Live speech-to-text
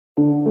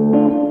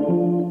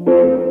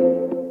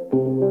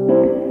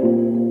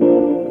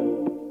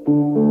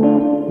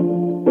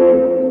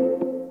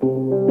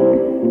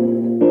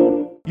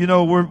You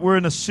know, we're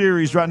in a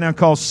series right now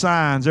called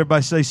Signs.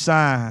 Everybody say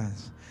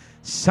signs.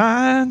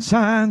 Signs,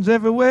 signs,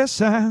 everywhere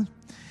signs.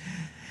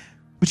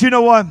 But you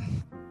know what?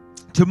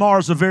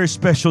 Tomorrow's a very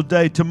special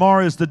day.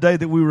 Tomorrow is the day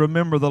that we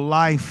remember the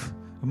life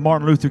of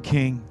Martin Luther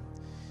King.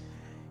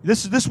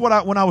 This is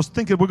what when I was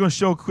thinking, we're going to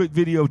show a quick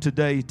video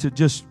today to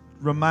just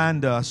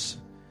remind us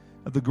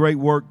of the great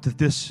work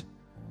that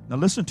now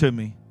listen to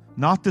me,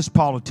 not this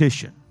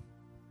politician.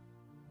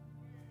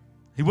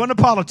 He wasn't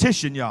a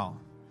politician, y'all.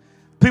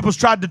 People's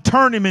tried to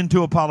turn him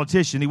into a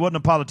politician. He wasn't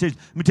a politician.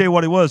 Let me tell you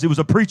what he was. He was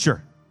a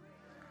preacher.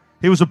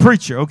 He was a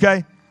preacher,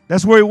 okay?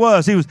 That's where he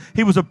was.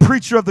 He was a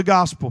preacher of the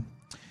gospel.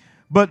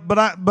 But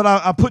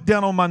I put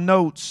down on my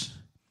notes,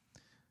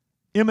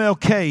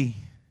 MLK,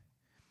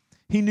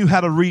 he knew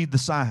how to read the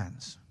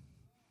signs.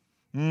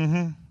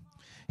 He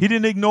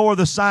didn't ignore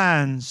the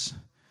signs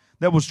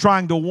that was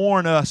trying to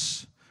warn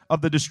us of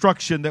the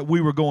destruction that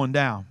we were going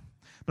down.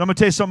 But I'm going to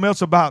tell you something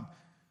else about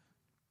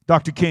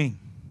Dr. King.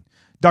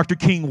 Dr.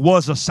 King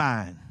was a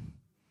sign.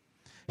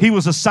 He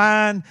was a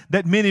sign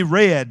that many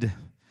read.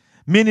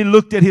 Many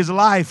looked at his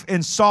life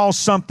and saw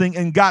something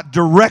and got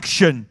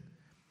direction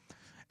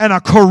and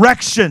a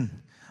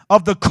correction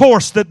of the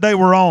course that they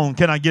were on.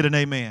 Can I get an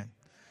amen?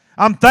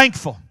 I'm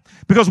thankful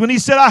because when he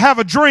said, I have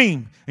a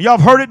dream, and y'all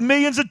have heard it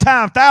millions of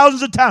times,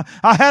 thousands of times,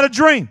 I had a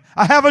dream.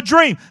 I have a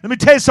dream. Let me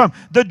tell you something.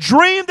 The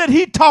dream that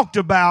he talked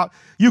about,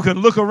 you can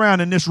look around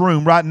in this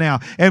room right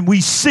now and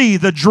we see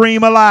the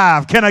dream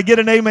alive. Can I get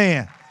an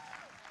amen?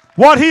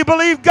 What he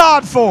believed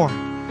God for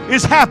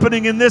is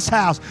happening in this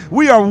house.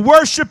 We are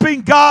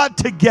worshiping God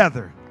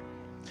together.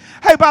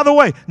 Hey, by the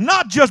way,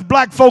 not just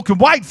black folk and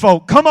white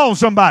folk. Come on,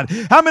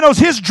 somebody. How many knows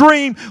his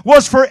dream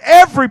was for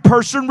every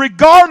person,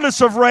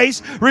 regardless of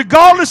race,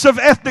 regardless of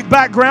ethnic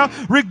background,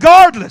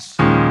 regardless.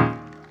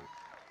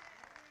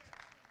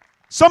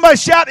 Somebody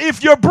shout,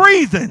 if you're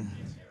breathing,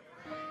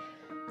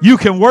 you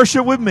can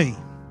worship with me.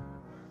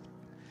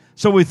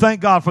 So we thank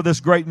God for this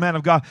great man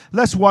of God.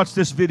 Let's watch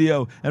this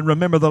video and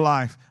remember the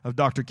life of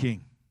Dr.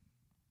 King.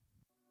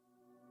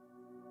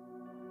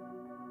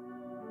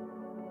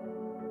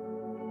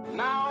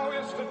 Now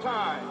is the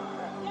time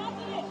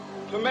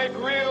to make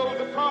real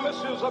the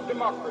promises of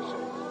democracy,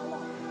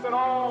 that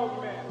all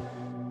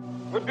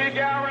men would be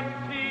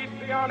guaranteed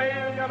the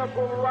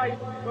unalienable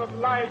rights of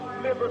life,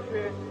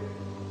 liberty,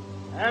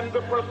 and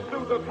the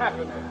pursuit of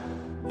happiness.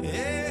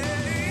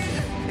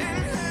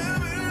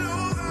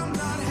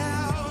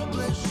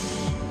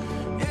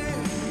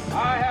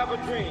 I have a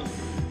dream.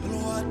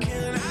 What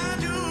can I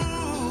do?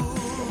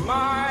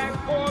 My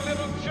poor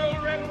little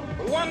children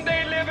will one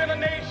day live in a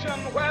nation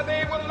where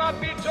they will not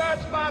be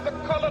judged by the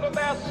color of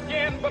their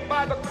skin, but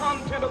by the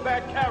content of their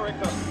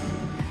character.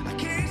 I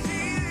can't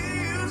see the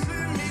use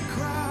in me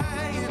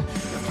crying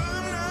if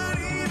I'm not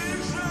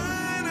even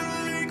trying to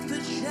make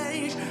the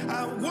change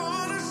I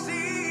want to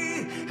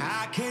see.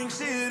 I can't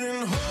sit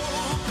and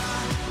hope.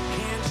 I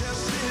can't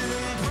just sit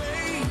and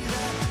pray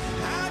that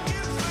I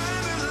can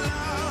find the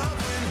love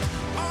when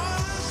all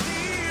I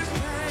see is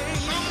pain.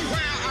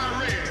 Somewhere I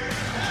read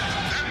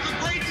that the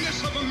greatness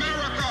of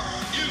America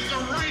is the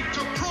right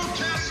to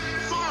protest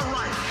for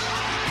rights.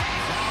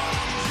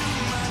 To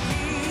my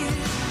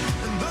knees,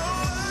 and though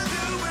I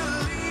do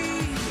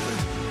believe,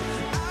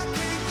 I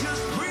can't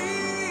just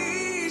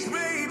preach,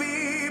 baby,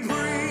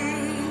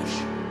 preach.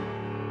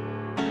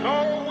 No,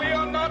 we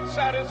are not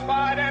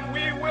satisfied, and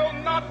we will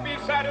not be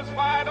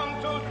satisfied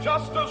until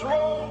justice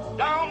rolls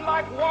down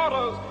like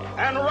waters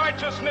and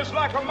righteousness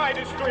like a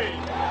mighty stream.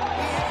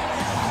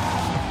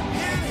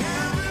 And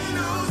heaven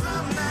knows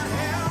I'm not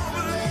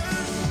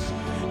helpless,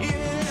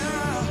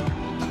 yeah,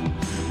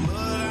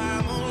 but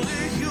I'm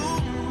only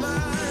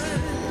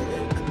human.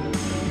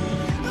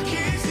 I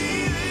can't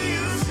see the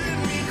use in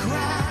me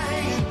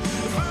crying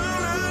if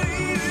I'm not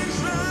even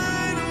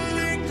trying to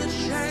make the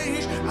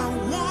change I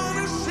want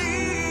to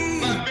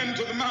see. I've been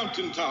to the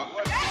mountaintop.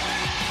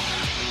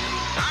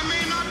 I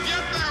may not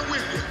get there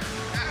with you,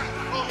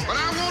 but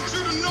I want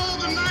you to know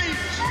tonight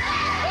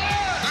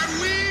that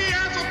we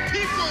as a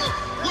people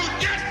will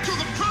get to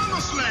the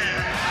promised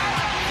land.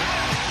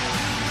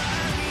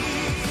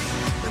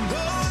 And though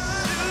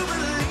I do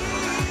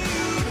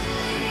believe,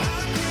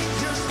 I can't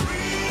just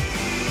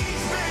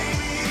breathe,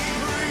 baby,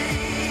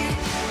 breathe.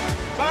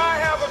 I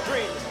have a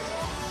dream.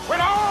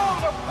 When all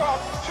of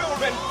God's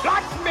children,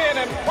 black men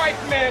and white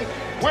men,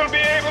 will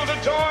be able to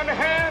join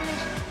hands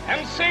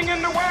and sing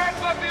in the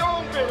words of the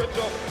old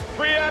spiritual,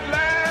 free at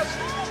last,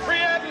 free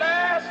at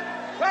last.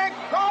 Thank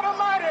God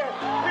Almighty,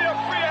 we are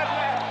free at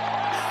last.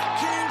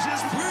 Can't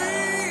just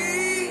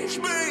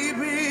preach,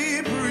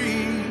 baby,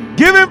 preach.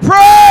 Give him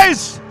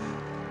praise.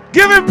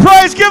 Give him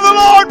praise. Give the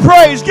Lord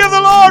praise. Give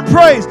the Lord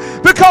praise.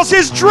 Because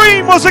his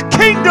dream was a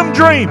kingdom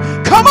dream.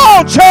 Come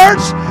on,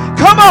 church.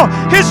 Come on.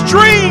 His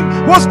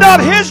dream was not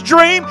his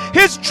dream.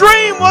 His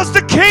dream was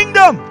the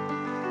kingdom.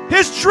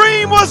 His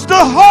dream was the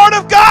heart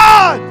of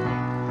God.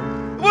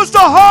 It was the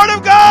heart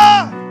of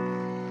God.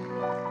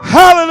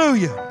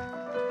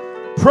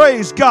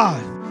 Praise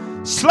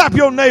God. Slap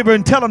your neighbor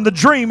and tell him the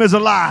dream is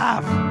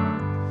alive.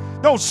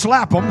 Don't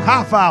slap them,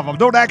 high five them.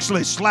 Don't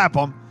actually slap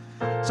them.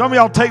 Some of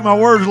y'all take my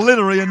words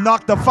literally and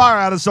knock the fire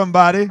out of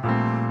somebody.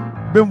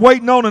 Been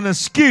waiting on an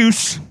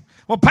excuse.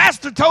 Well,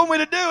 pastor told me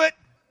to do it.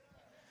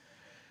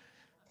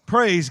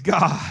 Praise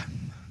God.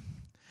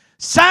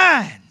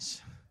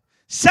 Signs.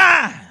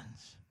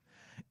 Signs.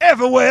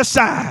 Everywhere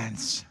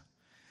signs.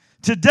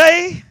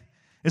 Today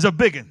is a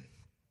big one.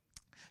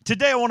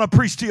 Today I want to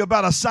preach to you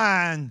about a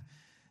sign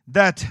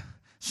that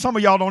some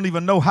of y'all don't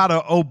even know how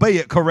to obey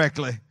it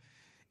correctly.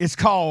 It's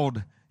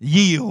called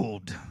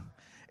yield.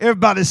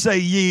 Everybody say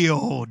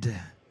yield.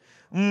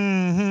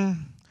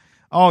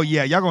 Oh,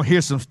 yeah, y'all going to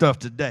hear some stuff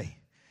today.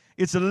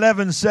 It's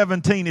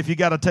 11:17 if you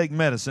got to take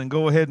medicine.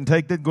 Go ahead and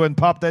take that. Go ahead and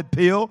pop that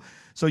pill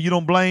so you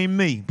don't blame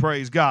me.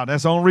 Praise God.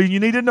 That's the only reason you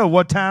need to know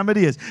what time it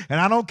is.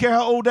 And I don't care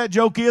how old that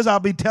joke is. I'll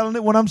be telling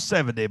it when I'm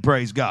 70.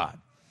 Praise God.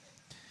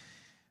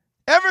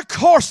 Every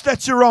course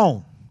that you're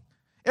on,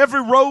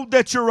 every road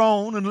that you're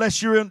on,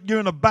 unless you're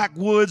in a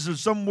backwoods or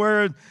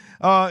somewhere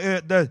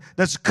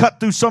that's cut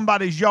through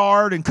somebody's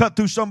yard and cut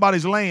through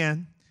somebody's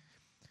land,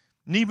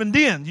 and even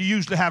then you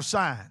usually have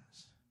signs.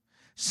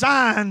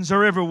 Signs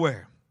are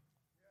everywhere,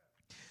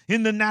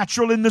 in the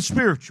natural, in the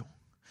spiritual.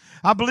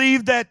 I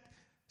believe that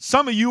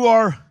some of you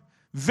are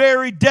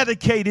very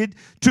dedicated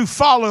to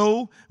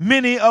follow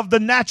many of the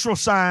natural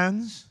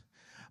signs,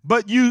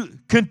 but you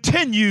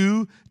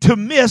continue to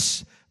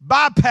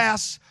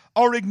bypass,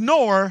 or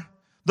ignore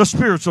the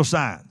spiritual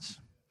signs.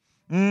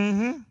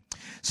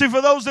 See,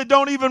 for those that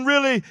don't even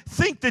really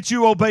think that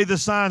you obey the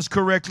signs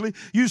correctly,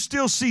 you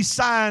still see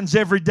signs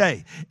every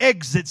day.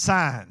 Exit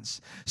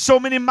signs. So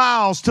many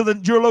miles to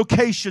your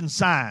location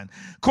sign.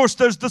 Of course,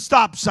 there's the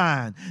stop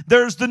sign.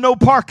 There's the no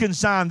parking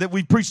sign that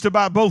we preached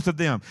about, both of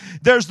them.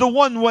 There's the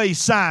one-way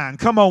sign.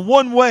 Come on,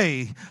 one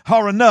way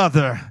or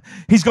another.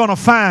 He's going to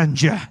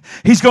find you.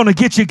 He's going to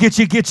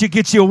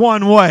get you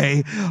one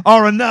way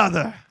or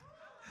another.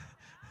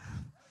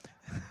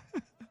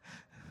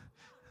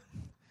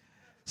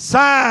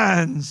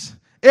 Signs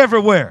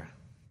everywhere.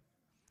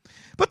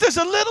 But there's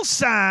a little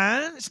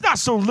sign. It's not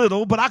so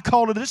little, but I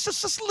call it's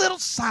just this little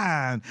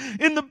sign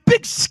in the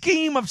big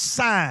scheme of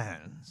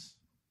signs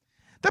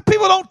that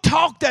people don't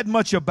talk that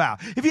much about.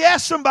 If you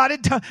ask somebody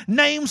to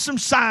name some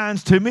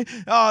signs to me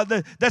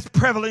that's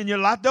prevalent in your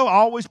life, they'll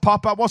always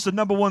pop out. What's the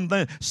number one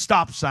thing?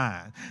 Stop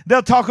sign.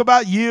 They'll talk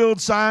about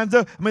yield signs.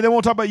 They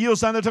won't talk about yield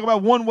signs. They'll talk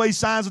about one-way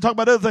signs. They'll talk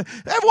about other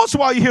things. Every once in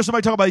a while you hear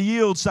somebody talk about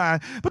yield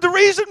sign. But the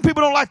reason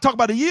people don't like to talk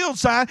about a yield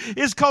sign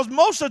is because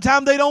most of the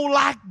time they don't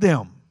like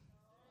them.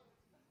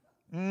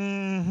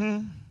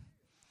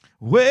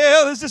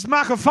 Well, is this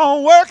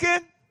microphone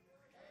working?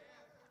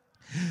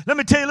 Let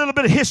me tell you a little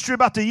bit of history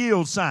about the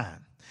yield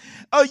sign.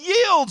 A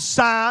yield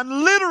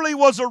sign literally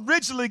was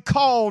originally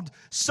called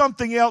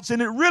something else, and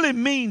it really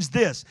means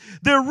this.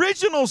 The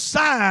original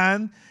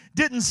sign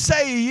didn't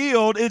say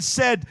yield, it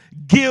said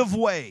give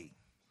way.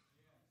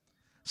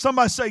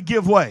 Somebody say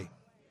give way.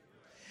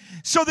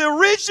 So the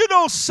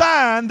original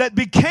sign that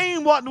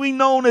became what we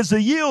know as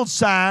a yield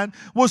sign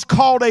was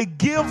called a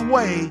give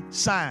way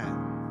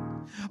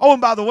sign. Oh,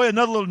 and by the way,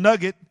 another little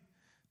nugget.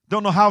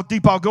 Don't know how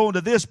deep I'll go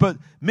into this, but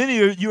many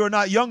of you are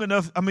not young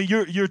enough.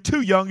 You're too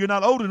young. You're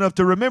not old enough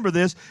to remember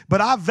this, but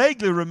I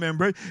vaguely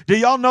remember it. Do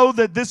y'all know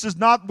that this is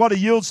not what a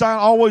yield sign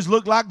always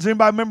looked like? Does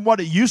anybody remember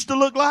what it used to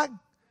look like?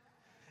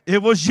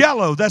 It was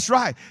yellow. That's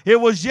right. It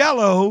was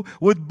yellow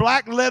with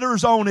black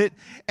letters on it,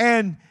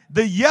 and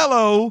the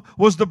yellow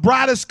was the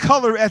brightest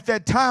color at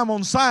that time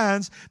on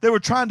signs. They were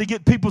trying to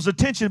get people's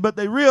attention, but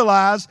they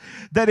realized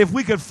that if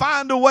we could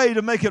find a way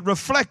to make it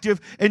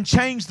reflective and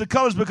change the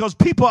colors, because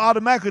people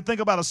automatically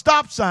think about a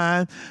stop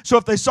sign, so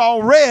if they saw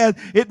red,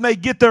 it may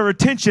get their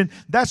attention.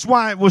 That's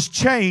why it was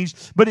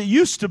changed, but it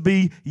used to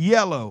be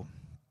yellow.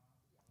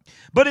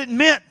 But it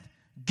meant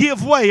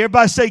give way.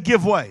 Everybody say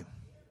give way.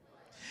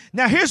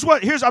 Now,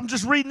 I'm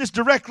just reading this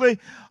directly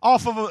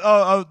off of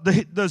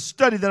the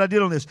study that I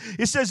did on this.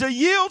 It says a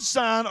yield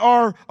sign,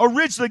 or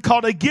originally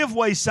called a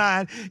giveaway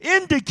sign,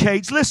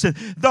 indicates, listen,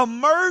 the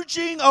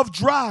merging of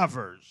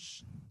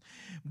drivers.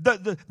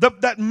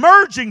 That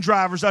merging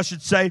drivers, I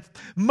should say,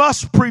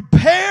 must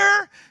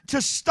prepare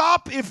to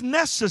stop if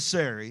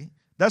necessary.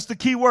 That's the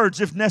key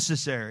words, if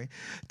necessary.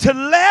 To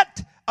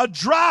let a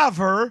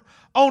driver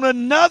on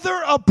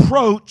another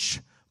approach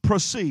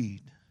proceed.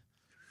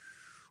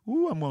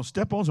 Ooh, I'm going to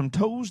step on some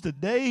toes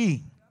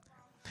today.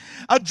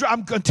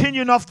 I'm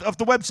continuing off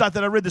the website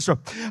that I read this from.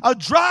 A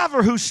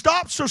driver who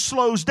stops or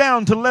slows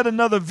down to let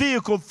another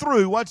vehicle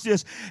through, watch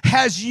this,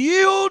 has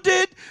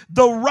yielded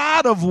the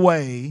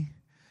right-of-way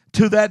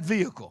to that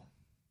vehicle.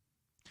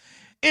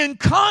 In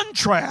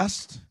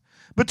contrast,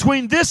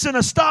 between this and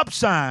a stop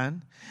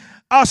sign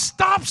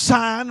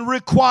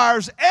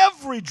requires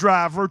every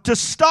driver to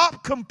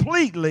stop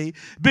completely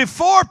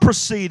before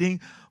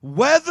proceeding,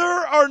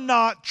 whether or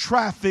not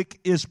traffic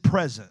is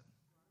present.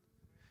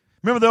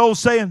 Remember the old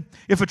saying,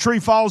 if a tree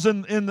falls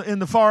in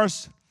the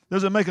forest,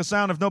 does it make a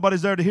sound if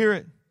nobody's there to hear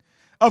it?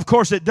 Of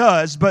course it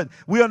does, but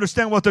we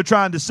understand what they're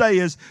trying to say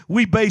is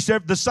we base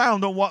the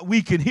sound on what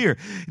we can hear.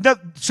 Now,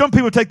 some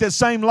people take that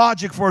same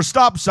logic for a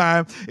stop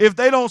sign. If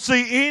they don't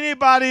see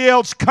anybody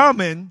else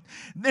coming,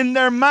 in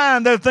their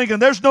mind they're thinking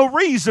there's no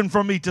reason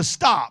for me to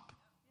stop.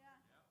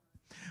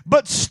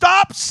 But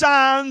stop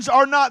signs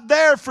are not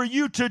there for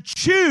you to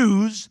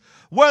choose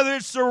whether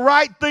it's the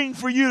right thing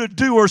for you to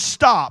do or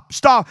stop,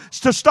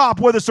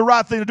 whether it's the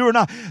right thing to do or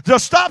not. The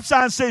stop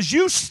sign says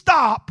you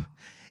stop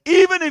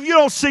even if you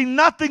don't see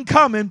nothing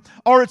coming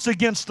or it's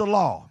against the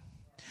law.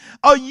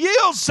 A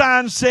yield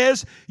sign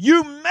says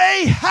you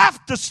may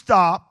have to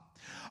stop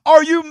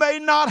or you may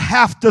not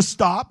have to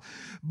stop,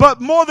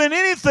 but more than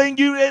anything,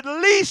 you at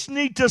least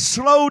need to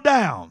slow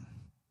down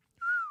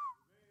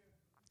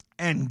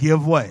and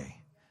give way.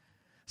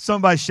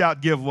 Somebody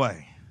shout, give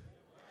way.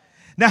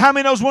 Now, how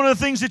many knows one of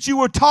the things that you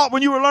were taught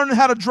when you were learning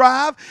how to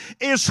drive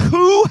is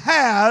who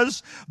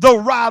has the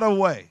right of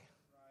way?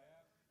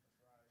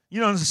 You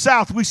know, in the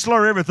South, we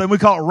slur everything. We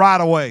call it right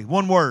of way,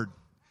 one word.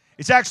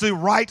 It's actually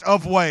right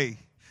of way.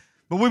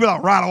 But we be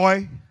like, right of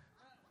way?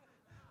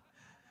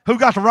 Who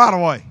got the right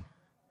of way?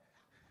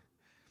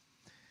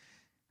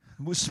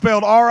 It was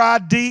spelled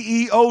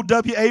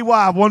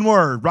R-I-D-E-O-W-A-Y, one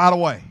word, right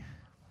away.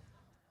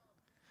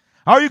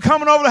 Are you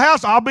coming over the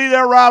house? I'll be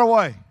there right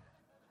away.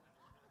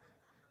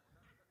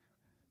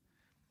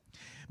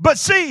 But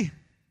see,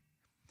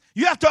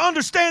 you have to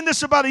understand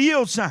this about a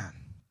yield sign.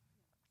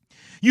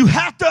 You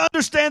have to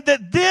understand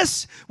that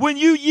this, when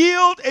you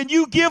yield and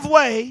you give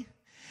way,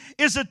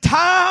 is a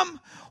time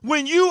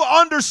when you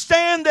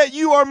understand that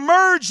you are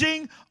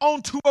merging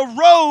onto a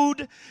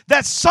road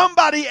that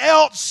somebody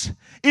else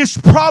is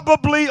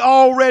probably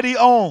already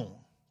on.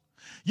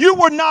 You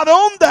were not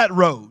on that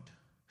road.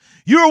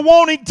 You're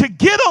wanting to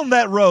get on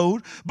that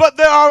road, but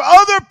there are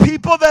other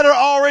people that are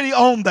already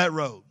on that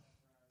road.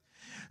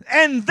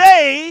 And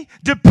they,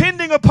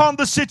 depending upon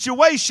the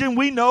situation,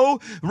 we know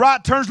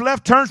right turns,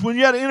 left turns, when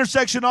you're at an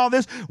intersection, all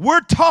this,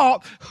 we're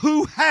taught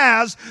who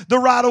has the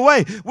right of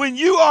way. When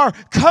you are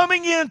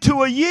coming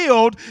into a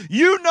yield,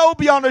 you know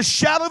beyond a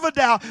shadow of a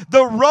doubt,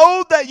 the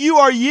road that you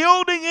are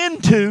yielding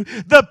into,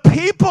 the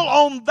people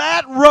on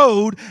that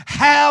road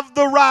have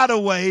the right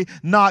of way,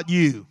 not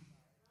you.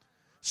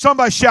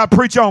 Somebody shout,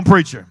 preach on,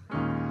 preacher.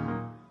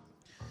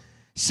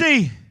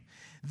 See,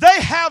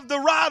 they have the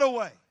right of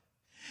way.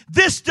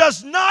 This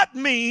does not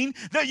mean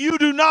that you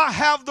do not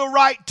have the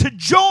right to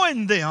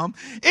join them.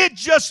 It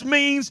just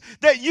means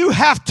that you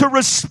have to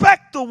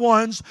respect the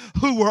ones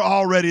who were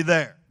already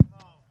there.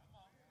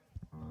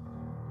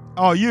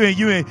 Oh, you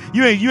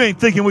ain't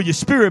thinking with your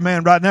spirit,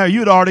 man, right now.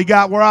 You'd already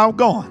got where I'm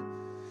going.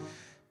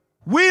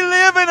 We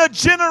live in a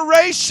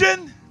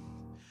generation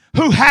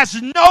who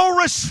has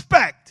no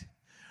respect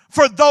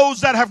for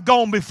those that have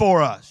gone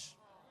before us.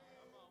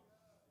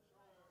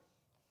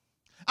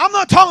 I'm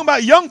not talking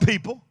about young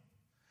people.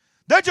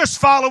 They're just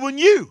following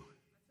you.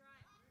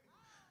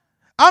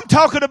 I'm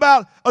talking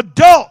about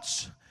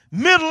adults,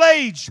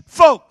 middle-aged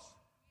folks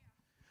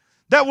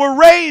that were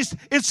raised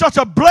in such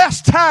a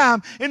blessed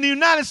time in the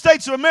United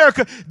States of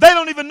America, they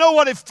don't even know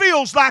what it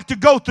feels like to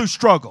go through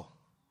struggle.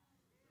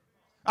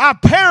 Our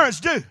parents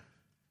do.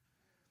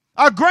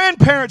 Our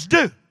grandparents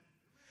do.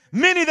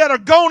 Many that are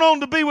going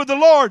on to be with the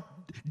Lord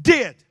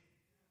did.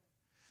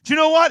 Do you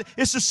know what?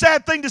 It's a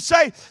sad thing to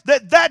say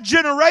that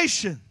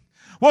generation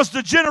was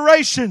the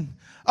generation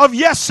of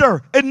yes,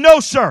 sir, and no,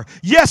 sir.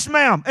 Yes,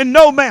 ma'am, and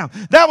no, ma'am.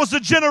 That was the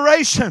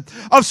generation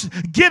of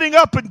getting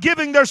up and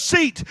giving their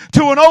seat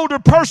to an older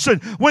person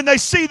when they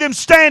see them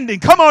standing.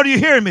 Come on, are you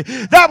hearing me?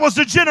 That was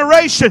the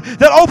generation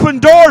that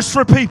opened doors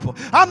for people.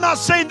 I'm not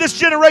saying this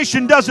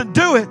generation doesn't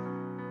do it,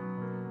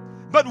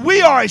 but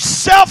we are a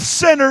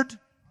self-centered.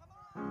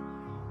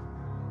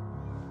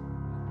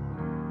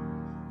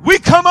 We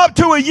come up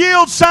to a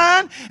yield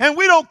sign and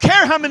we don't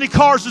care how many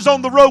cars is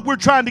on the road we're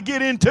trying to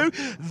get into.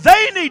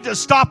 They need to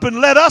stop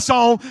and let us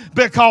on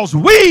because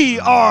we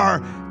are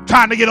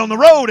trying to get on the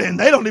road and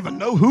they don't even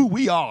know who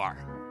we are.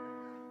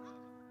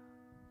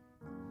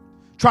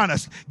 Trying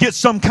to get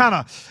some kind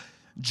of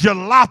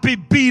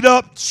jalopy beat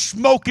up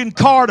smoking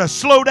car to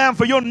slow down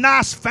for your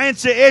nice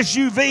fancy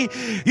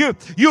SUV.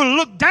 You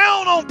look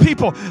down on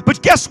people.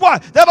 But guess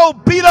what? That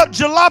old beat up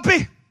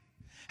jalopy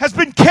has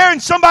been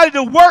carrying somebody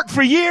to work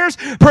for years,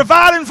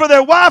 providing for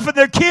their wife and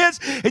their kids,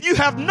 and you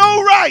have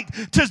no right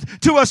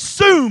to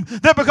assume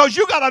that because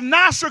you got a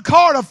nicer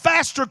car and a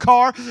faster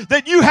car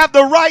that you have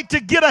the right to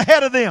get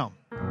ahead of them.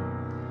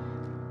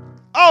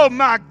 Oh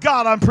my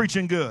God, I'm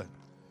preaching good.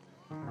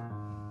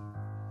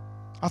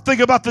 I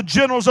think about the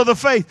generals of the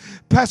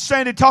faith. Pastor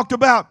Sandy talked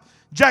about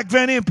Jack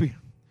Van Impe.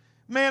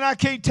 Man, I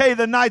can't tell you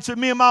the nights that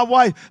me and my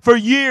wife for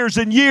years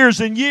and years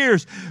and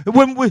years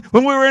when we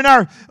were in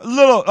our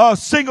little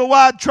single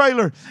wide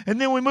trailer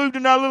and then we moved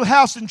in our little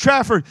house in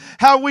Trafford,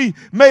 how we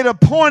made a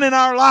point in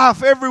our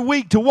life every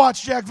week to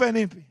watch Jack Van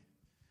Impe.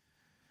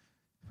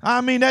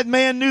 I mean, that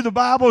man knew the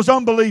Bible. Was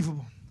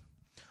unbelievable.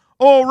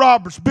 Oral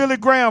Roberts, Billy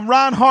Graham,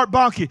 Reinhard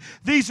Bonnke.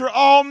 These are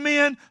all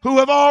men who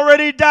have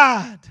already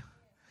died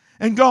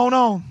and gone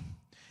on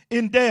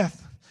in death.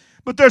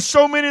 But there's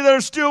so many that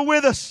are still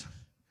with us.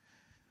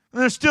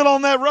 And they're still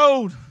on that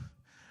road.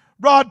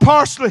 Rod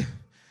Parsley,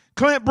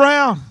 Clint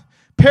Brown,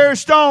 Perry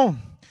Stone,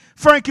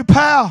 Frankie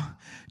Powell,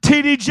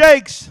 T.D.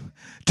 Jakes,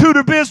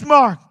 Tudor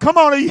Bismarck. Come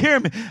on, are you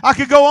hearing me? I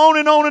could go on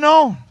and on and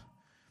on.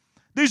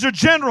 These are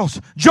generals.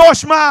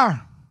 Joyce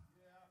Meyer.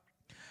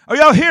 Are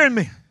y'all hearing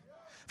me?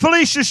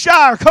 Felicia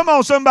Shire. Come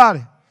on,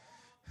 somebody.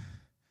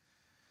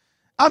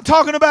 I'm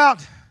talking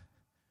about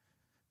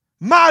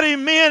mighty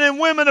men and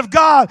women of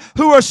God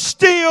who are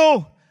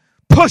still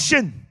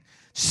pushing,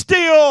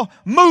 still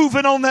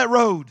moving on that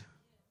road.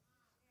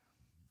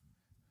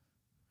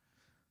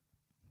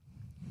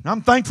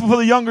 I'm thankful for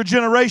the younger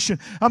generation.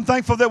 I'm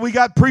thankful that we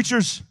got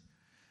preachers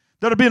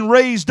that are being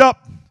raised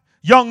up,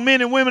 young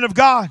men and women of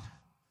God.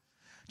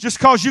 Just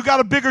because you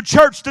got a bigger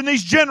church than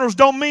these generals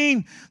don't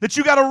mean that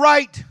you got a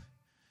right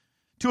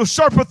to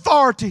usurp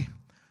authority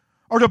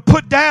or to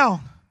put down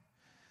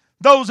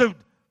those that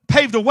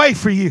paved the way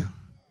for you.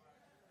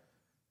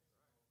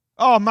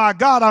 Oh my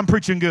God, I'm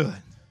preaching good.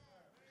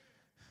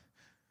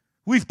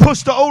 We've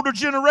pushed the older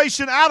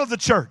generation out of the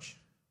church.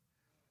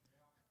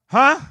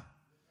 Huh?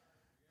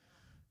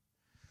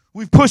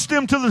 We've pushed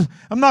them to the,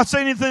 I'm not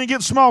saying anything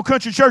against small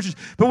country churches,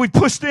 but we've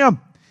pushed them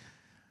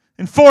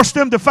and forced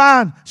them to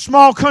find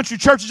small country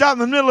churches out in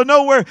the middle of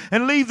nowhere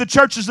and leave the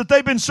churches that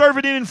they've been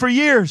serving in for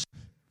years.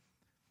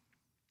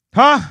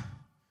 Huh?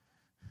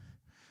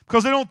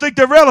 Because they don't think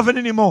they're relevant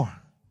anymore.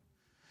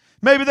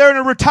 Maybe they're in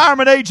a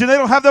retirement age and they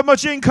don't have that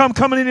much income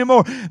coming in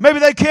anymore. Maybe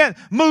they can't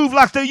move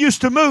like they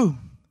used to move.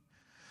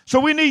 So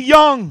we need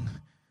young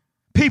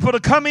people to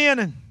come in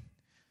and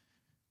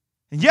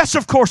yes,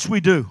 of course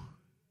we do.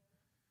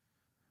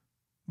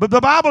 But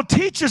the Bible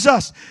teaches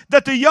us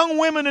that the young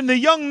women and the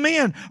young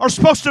men are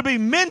supposed to be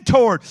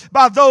mentored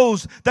by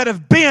those that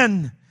have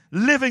been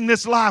living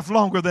this life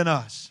longer than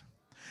us.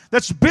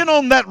 That's been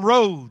on that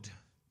road.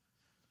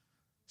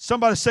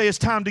 Somebody say it's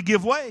time to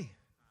give way.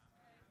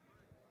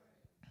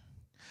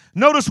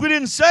 Notice we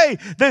didn't say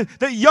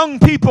that young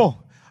people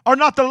are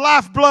not the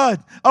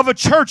lifeblood of a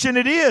church, and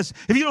it is.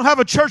 If you don't have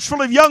a church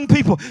full of young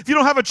people, if you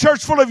don't have a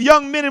church full of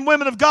young men and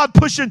women of God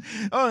pushing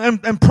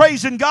and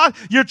praising God,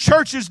 your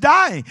church is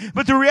dying.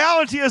 But the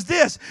reality is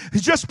this,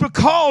 just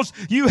because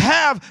you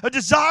have a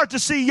desire to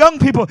see young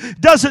people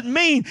doesn't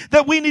mean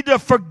that we need to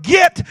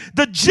forget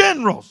the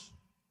generals.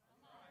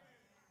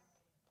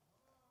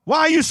 Why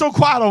are you so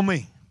quiet on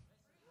me?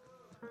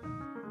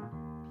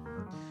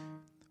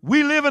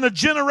 We live in a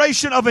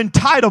generation of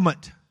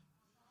entitlement.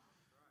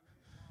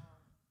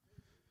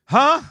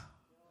 Huh?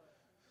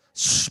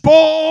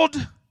 Spoiled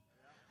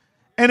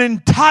and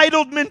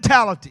entitled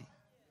mentality.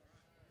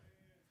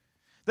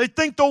 They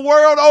think the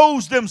world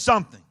owes them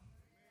something.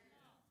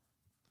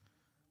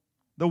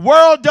 The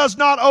world does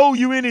not owe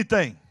you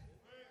anything.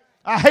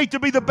 I hate to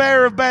be the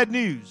bearer of bad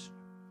news.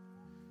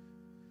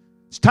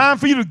 It's time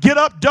for you to get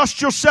up,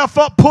 dust yourself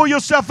up, pull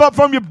yourself up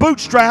from your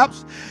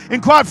bootstraps.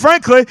 And quite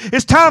frankly,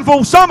 it's time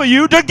for some of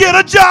you to get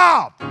a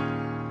job.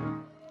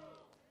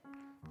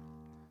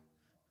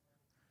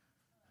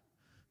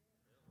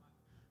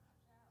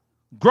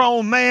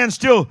 Grown man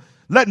still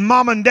letting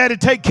mom and daddy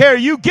take care of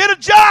you. Get a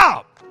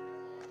job.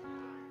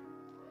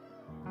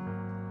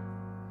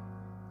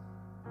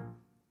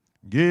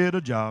 Get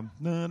a job.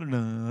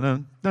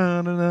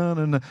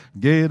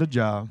 Get a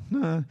job.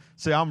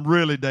 See, I'm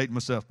really dating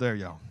myself there,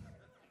 y'all.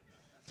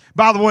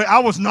 By the way, I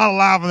was not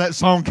alive when that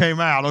song came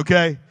out,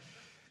 okay?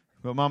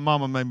 But my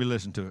mama made me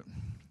listen to it.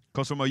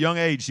 Because from a young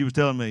age, she was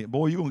telling me,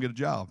 boy, you're going to get a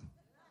job.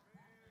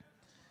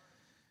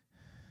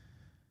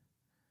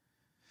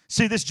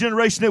 See, this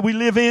generation that we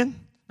live in,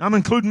 I'm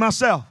including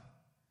myself,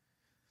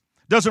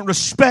 doesn't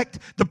respect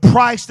the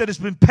price that has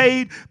been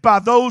paid by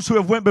those who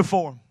have went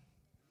before them.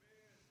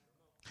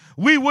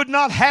 We would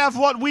not have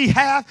what we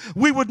have.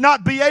 We would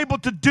not be able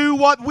to do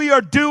what we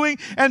are doing.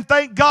 And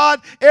thank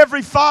God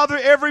every father,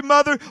 every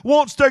mother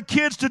wants their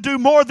kids to do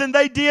more than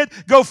they did,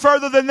 go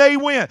further than they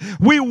went.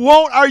 We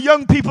want our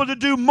young people to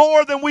do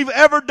more than we've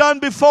ever done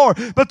before.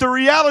 But the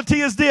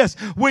reality is this.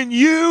 When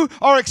you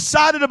are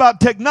excited about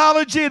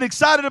technology and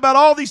excited about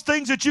all these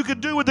things that you can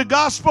do with the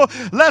gospel,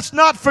 let's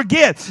not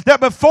forget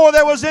that before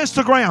there was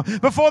Instagram,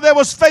 before there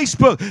was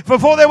Facebook,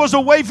 before there was a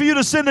way for you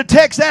to send a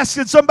text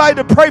asking somebody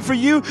to pray for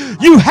you,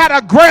 you had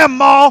a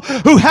grandma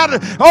who had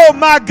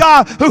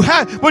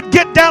would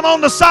get down on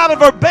the side of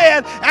her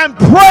bed and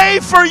pray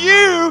for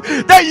you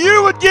that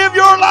you would give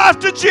your life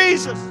to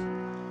Jesus.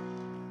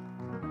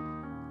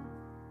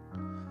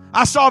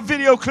 I saw a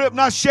video clip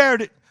and I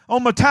shared it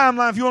on my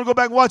timeline. If you want to go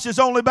back and watch it, it's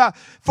only about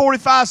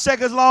 45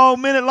 seconds long,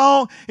 minute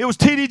long. It was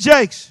T.D.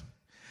 Jakes.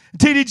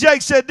 T.D.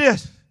 Jakes said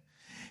this.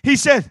 He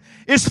said,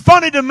 it's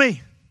funny to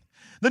me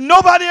that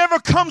nobody ever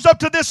comes up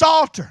to this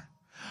altar.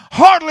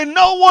 Hardly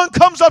no one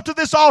comes up to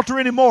this altar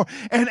anymore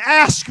and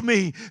asks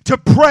me to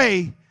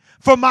pray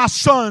for my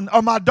son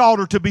or my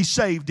daughter to be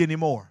saved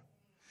anymore.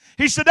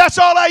 He said, that's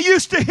all I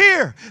used to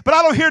hear, but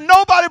I don't hear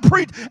nobody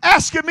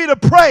asking me to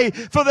pray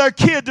for their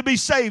kid to be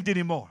saved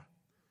anymore.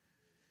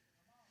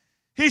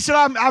 He said,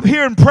 I'm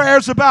hearing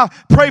prayers about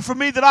pray for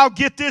me that I'll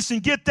get this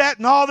and get that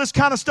and all this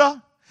kind of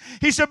stuff.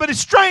 He said, but it's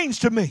strange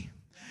to me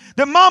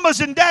that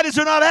mamas and daddies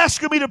are not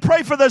asking me to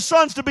pray for their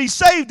sons to be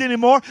saved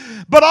anymore,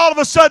 but all of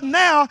a sudden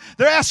now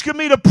they're asking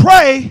me to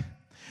pray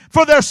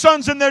for their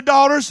sons and their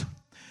daughters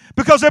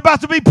because they're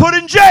about to be put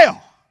in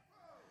jail.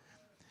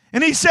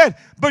 And he said,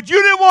 but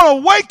you didn't want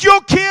to wake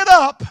your kid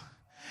up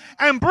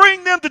and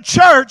bring them to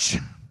church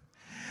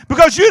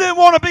because you didn't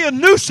want to be a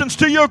nuisance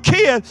to your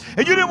kid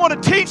and you didn't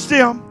want to teach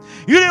them.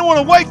 You didn't want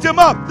to wake them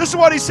up. This is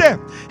what he said.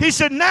 He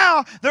said,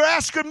 now they're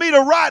asking me to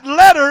write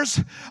letters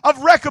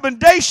of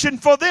recommendation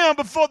for them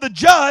before the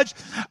judge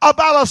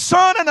about a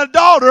son and a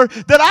daughter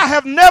that I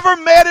have never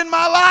met in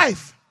my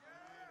life.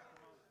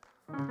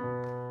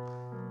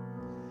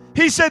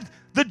 He said,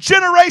 the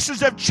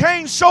generations have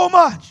changed so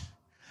much.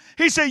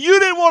 He said, you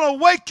didn't want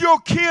to wake your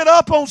kid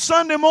up on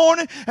Sunday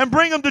morning and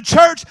bring them to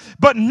church,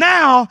 but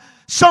now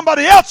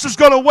somebody else is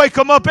going to wake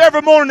them up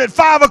every morning at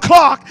 5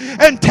 o'clock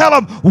and tell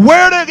them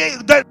where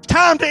to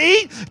time to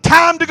eat,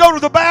 time to go to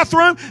the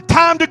bathroom,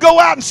 time to go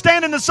out and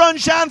stand in the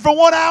sunshine for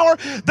 1 hour.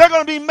 They're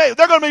going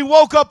to be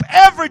woke up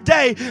every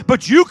day,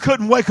 but you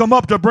couldn't wake them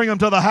up to bring them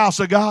to the house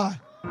of God.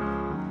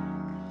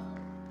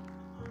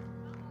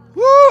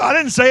 Woo, I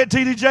didn't say it,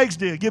 T.D. Jakes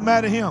did. Get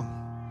mad at him.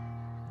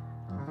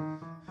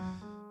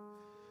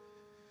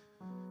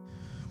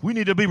 We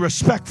need to be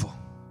respectful.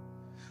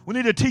 We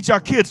need to teach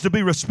our kids to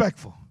be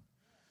respectful.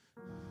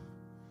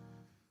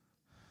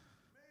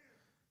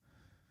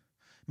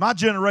 My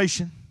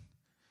generation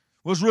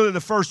was really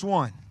the first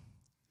one.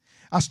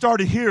 I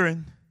started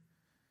hearing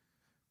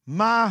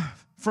my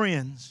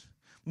friends,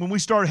 when we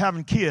started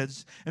having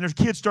kids, and as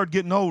kids started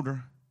getting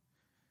older,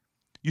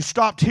 you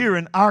stopped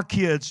hearing our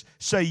kids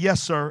say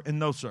yes, sir, and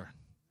no, sir.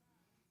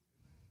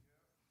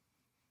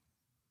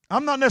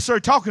 I'm not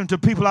necessarily talking to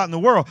people out in the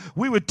world.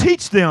 We would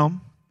teach them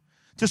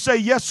to say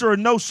yes, sir,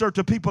 and no, sir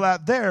to people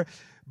out there,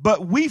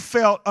 but we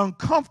felt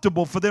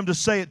uncomfortable for them to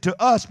say it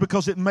to us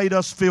because it made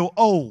us feel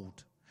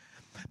old.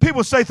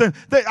 People say things.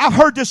 I've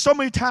heard this so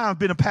many times,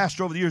 being a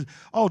pastor over the years.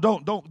 Oh,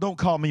 don't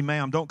call me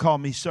ma'am. Don't call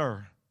me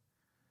sir,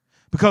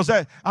 because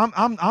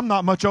I'm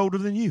not much older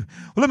than you.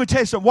 Well, let me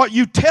tell you something. What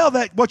you're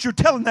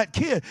telling that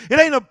kid,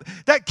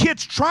 that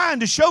kid's trying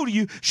to show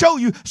you.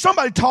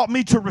 Somebody taught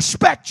me to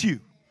respect you.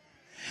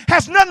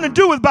 Has nothing to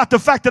do with about the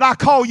fact that I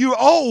call you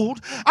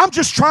old. I'm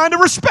just trying to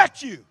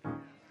respect you.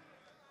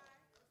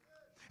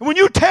 And when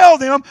you tell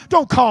them,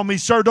 don't call me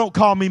sir, don't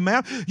call me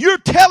ma'am, you're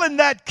telling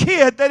that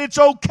kid that it's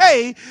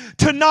okay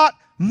to not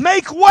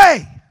make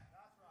way,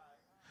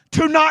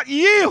 to not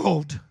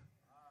yield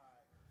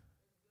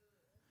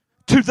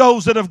to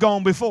those that have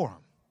gone before them.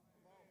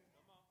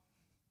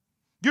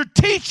 You're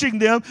teaching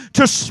them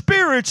to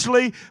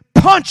spiritually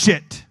punch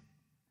it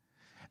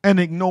and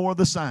ignore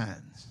the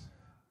signs.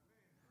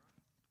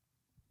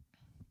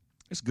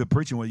 It's good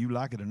preaching whether you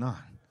like it or not.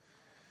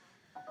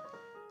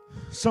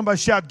 Somebody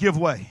shout, give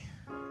way.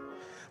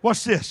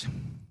 Watch this.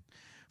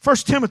 1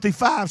 Timothy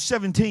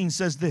 5:17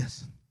 says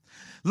this.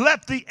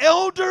 Let the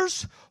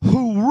elders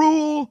who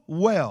rule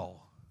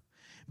well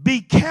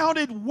be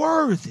counted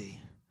worthy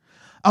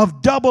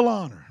of double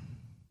honor.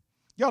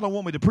 Y'all don't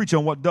want me to preach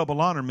on what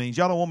double honor means.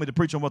 Y'all don't want me to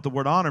preach on what the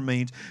word honor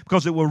means,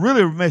 because it will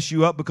really mess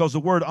you up, because the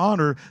word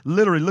honor,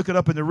 literally, look it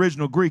up in the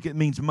original Greek, it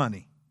means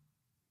money.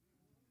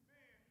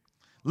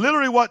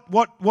 Literally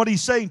what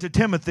he's saying to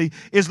Timothy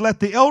is let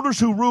the elders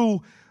who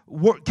rule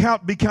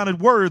be counted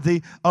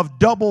worthy of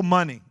double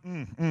money,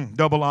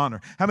 double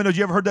honor. How many of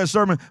you ever heard that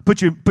sermon?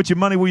 Put your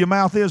money where your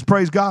mouth is.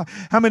 Praise God.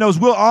 How many knows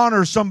we'll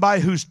honor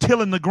somebody who's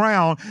tilling the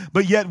ground,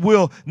 but yet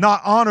will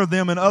not honor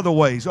them in other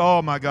ways?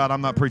 Oh my God,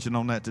 I'm not preaching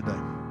on that today.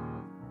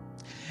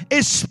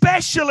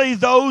 Especially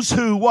those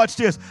who, watch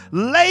this,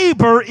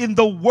 labor in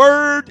the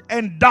word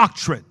and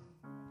doctrine.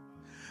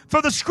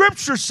 For the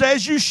scripture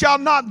says, you shall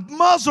not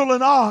muzzle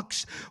an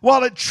ox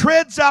while it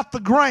treads out the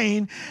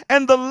grain,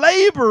 and the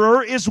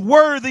laborer is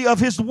worthy of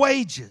his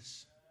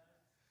wages.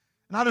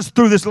 And I just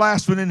threw this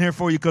last one in here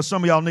for you because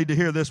some of y'all need to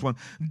hear this one.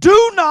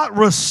 Do not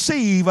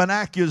receive an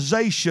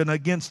accusation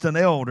against an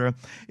elder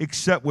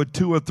except with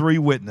 2 or 3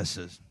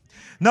 witnesses.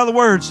 In other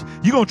words,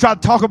 you're going to try to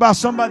talk about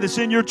somebody that's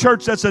in your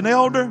church that's an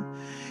elder.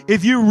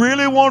 If you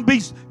really want to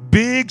be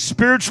big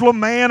spiritual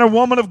man or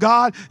woman of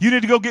God, you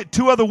need to go get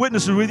 2 other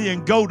witnesses with you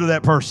and go to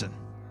that person.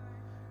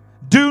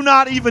 Do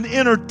not even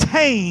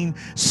entertain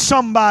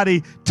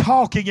somebody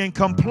talking and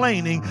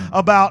complaining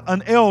about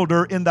an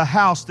elder in the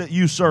house that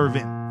you serve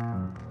in.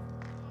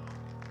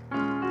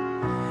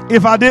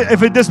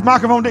 If this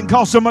microphone didn't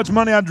cost so much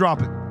money, I'd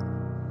drop it.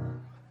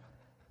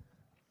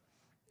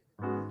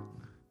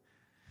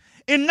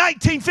 In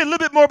 1950, a little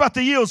bit more about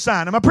the yield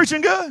sign. Am I preaching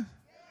good?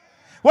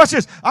 Watch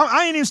this.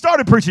 I ain't even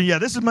started preaching yet.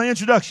 This is my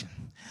introduction.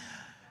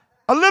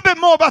 A little bit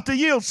more about the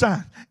yield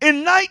sign.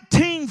 In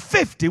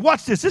 1950,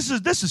 watch this. This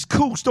is a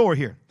cool story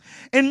here.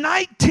 In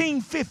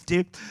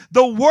 1950,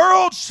 the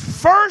world's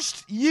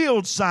first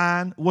yield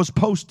sign was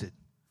posted.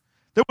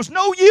 There was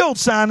no yield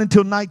sign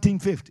until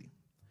 1950.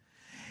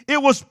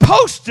 It was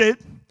posted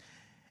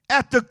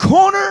at the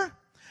corner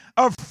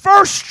of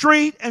First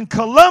Street and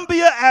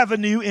Columbia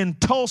Avenue in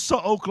Tulsa,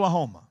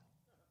 Oklahoma.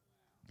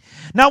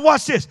 Now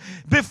watch this.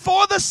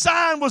 Before the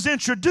sign was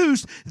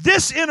introduced,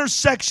 this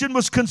intersection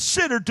was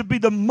considered to be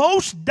the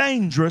most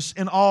dangerous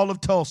in all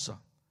of Tulsa.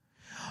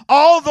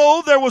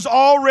 Although there was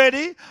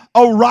already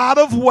a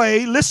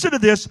right-of-way, listen to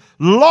this,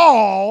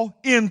 law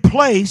in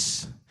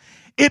place,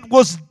 it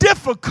was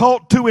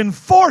difficult to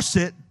enforce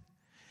it,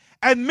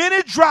 and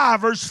many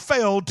drivers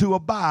failed to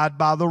abide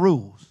by the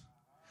rules.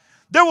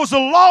 There was a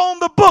law on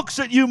the books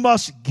that you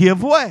must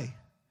give way.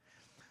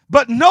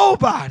 But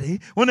nobody,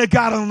 when they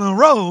got on the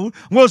road,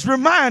 was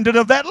reminded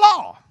of that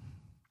law.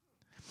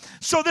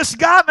 So this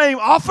guy named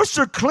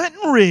Officer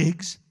Clinton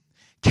Riggs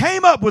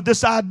came up with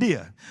this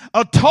idea.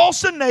 A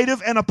Tulsa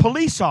native and a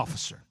police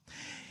officer.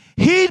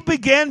 He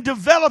began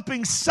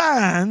developing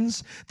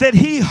signs that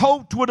he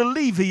hoped would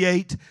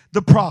alleviate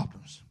the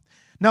problems.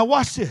 Now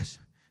watch this.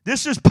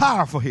 This is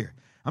powerful here.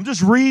 I'm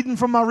just reading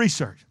from my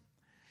research.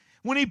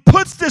 When he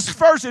puts this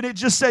first in, it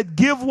just said,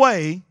 give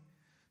way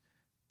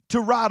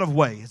to right of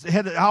way. It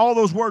had all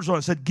those words on it.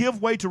 It said,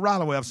 give way to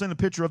right of way. I've seen a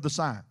picture of the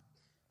sign.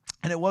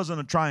 And it wasn't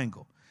a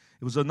triangle.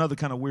 It was another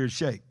kind of weird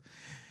shape.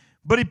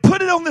 But he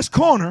put it on this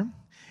corner,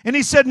 and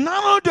he said,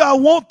 not only do I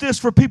want this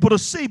for people to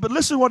see, but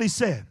listen to what he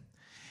said.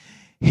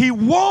 He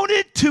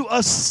wanted to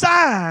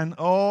assign,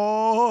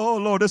 oh,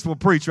 Lord, this will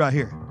preach right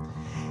here.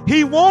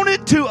 He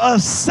wanted to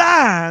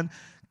assign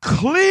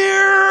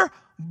clear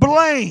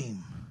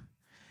blame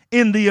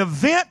in the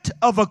event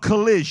of a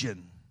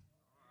collision,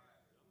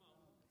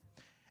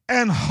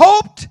 and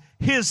hoped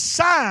his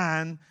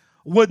sign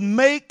would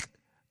make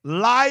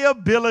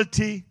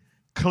liability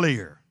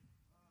clear.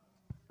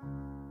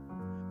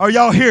 Are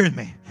y'all hearing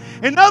me?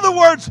 In other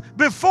words,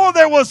 before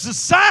there was a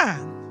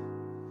sign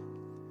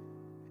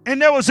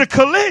and there was a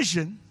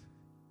collision,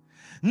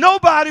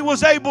 nobody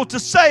was able to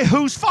say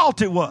whose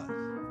fault it was.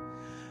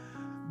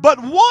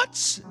 But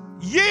once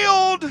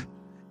yield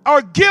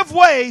or give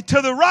way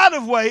to the right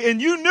of way,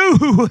 and you knew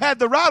who had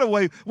the right of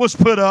way was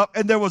put up,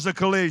 and there was a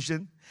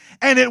collision,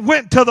 and it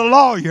went to the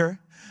lawyer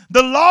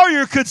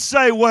could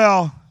say,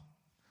 well,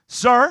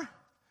 sir,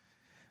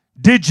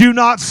 did you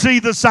not see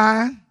the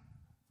sign?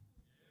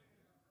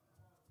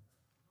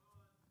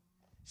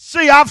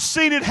 See, I've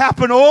seen it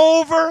happen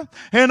over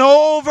and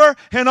over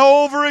and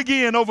over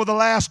again over the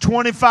last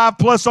 25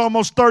 plus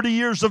almost 30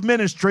 years of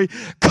ministry.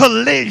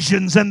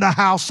 Collisions in the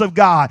house of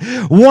God.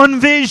 One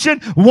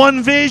vision,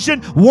 one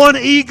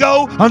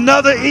ego,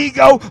 another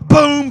ego,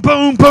 boom,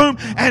 boom, boom,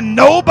 and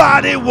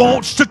nobody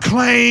wants to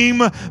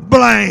claim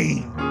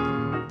blame.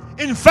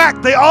 In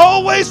fact, they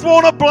always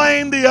want to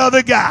blame the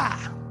other guy.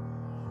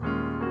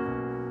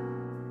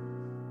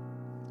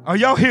 Are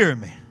y'all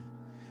hearing me?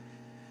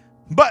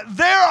 But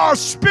there are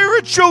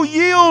spiritual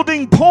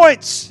yielding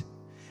points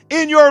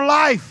in your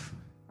life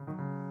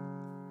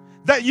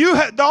that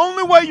the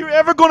only way you're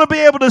ever going to be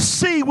able to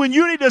see when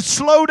you need to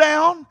slow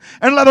down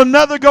and let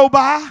another go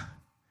by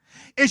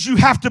is you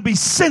have to be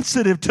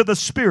sensitive to the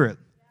Spirit.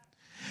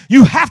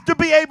 You have to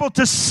be able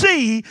to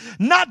see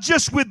not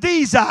just with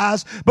these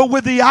eyes, but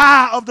with the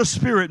eye of the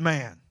Spirit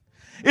man.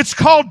 It's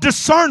called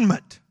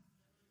discernment.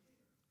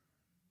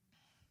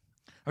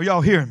 Are y'all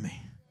hearing me?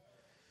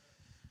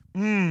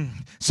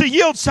 See,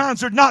 yield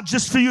signs are not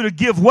just for you to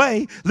give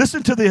way.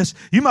 Listen to this.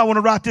 You might want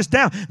to write this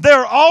down.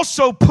 They're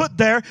also put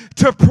there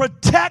to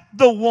protect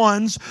the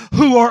ones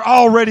who are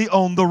already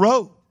on the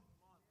road.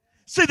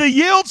 See, the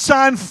yield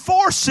sign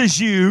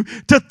forces you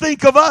to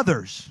think of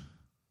others.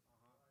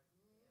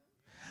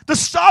 The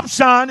stop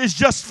sign is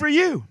just for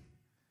you.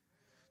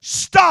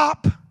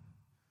 Stop.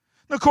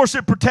 Of course,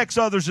 it protects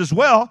others as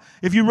well.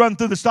 If you run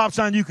through the stop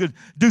sign, you could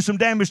do some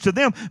damage to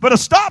them. But a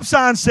stop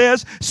sign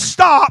says,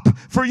 stop.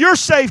 For your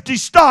safety,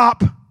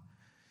 stop.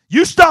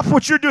 You stop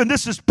what you're doing.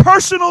 This is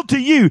personal to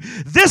you.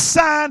 This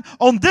sign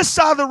on this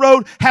side of the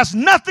road has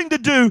nothing to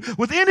do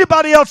with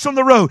anybody else on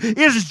the road. It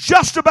is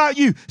just about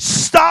you.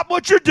 Stop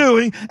what you're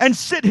doing and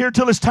sit here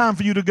till it's time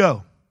for you to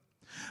go.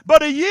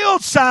 But a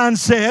yield sign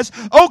says,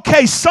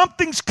 okay,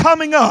 something's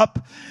coming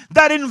up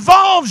that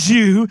involves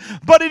you,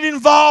 but it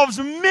involves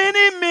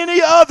many,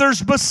 many others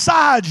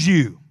besides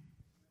you.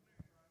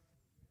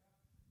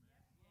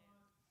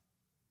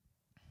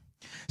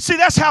 See,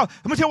 that's how,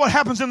 let me tell you what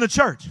happens in the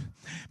church.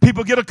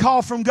 People get a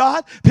call from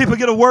God, people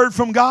get a word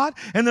from God,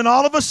 and then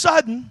all of a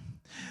sudden,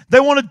 they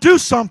want to do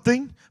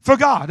something for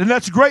God. And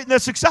that's great and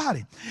that's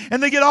exciting.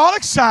 And they get all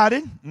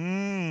excited,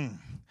 and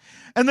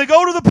they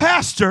go to the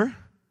pastor,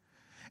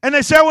 and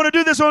they say, I want to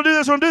do this, I want to do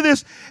this, I want to do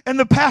this. And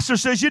the pastor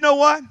says, you know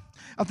what?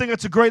 I think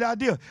that's a great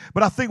idea.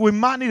 But I think we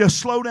might need to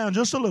slow down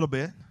just a little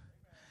bit.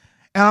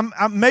 And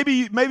maybe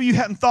you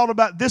hadn't thought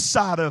about this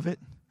side of it.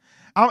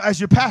 As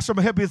your pastor, I'm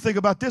going to help you think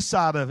about this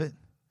side of it.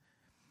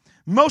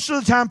 Most of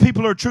the time,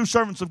 people who are true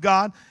servants of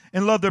God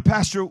and love their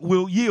pastor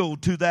will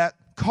yield to that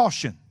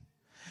caution.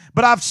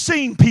 But I've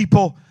seen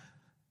people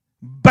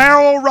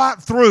barrel right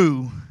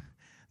through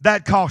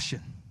that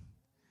caution.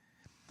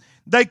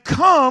 They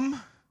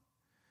come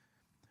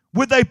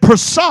with a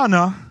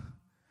persona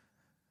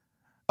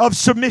of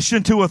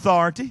submission to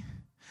authority,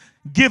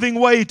 giving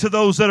way to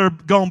those that are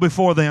gone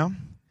before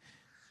them,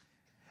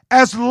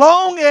 as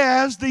long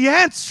as the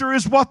answer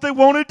is what they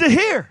wanted to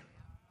hear.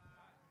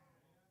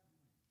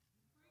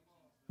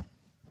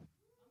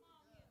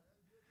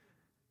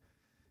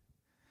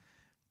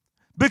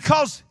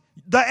 Because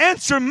the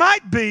answer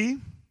might be,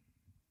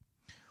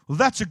 well,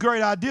 that's a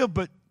great idea,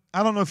 but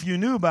I don't know if you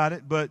knew about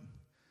it, but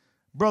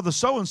brother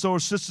so-and-so or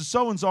sister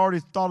so-and-so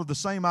already thought of the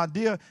same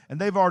idea, and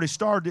they've already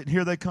started it, and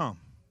here they come.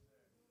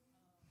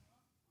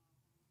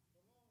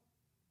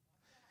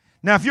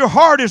 Now, if your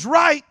heart is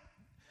right,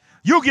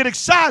 you'll get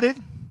excited,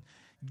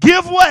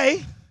 give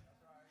way,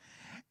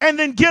 and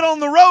then get on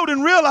the road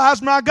and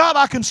realize, my God,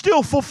 I can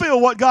still fulfill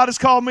what God has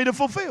called me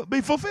to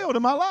be fulfilled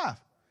in my life.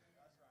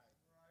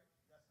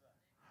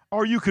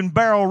 Or you can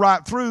barrel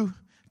right through,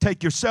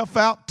 take yourself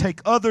out,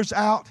 take others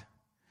out,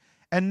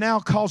 and now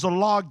cause a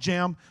log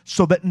jam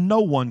so that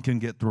no one can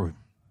get through.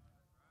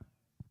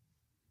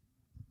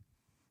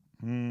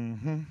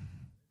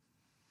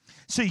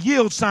 See,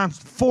 yield signs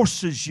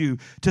forces you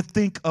to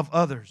think of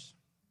others.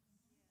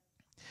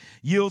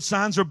 Yield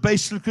signs are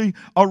basically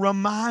a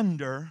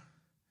reminder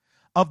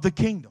of the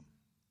kingdom.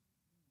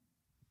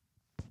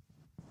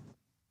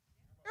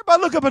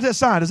 Everybody look up at that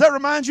sign. Does that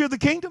remind you of the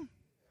kingdom?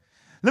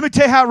 Let me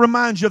tell you how it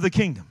reminds you of the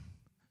kingdom.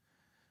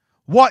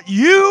 What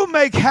you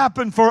make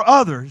happen for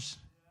others,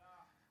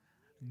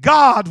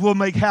 God will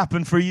make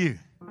happen for you.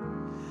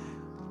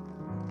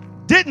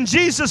 Didn't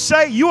Jesus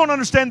say, you want to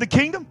understand the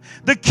kingdom?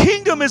 The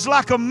kingdom is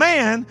like a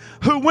man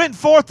who went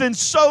forth and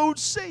sowed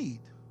seed.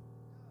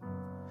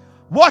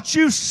 What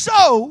you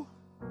sow,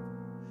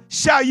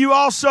 shall you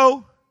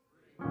also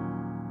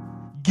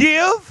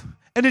give,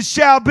 and it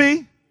shall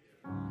be.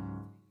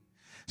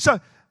 So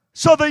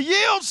the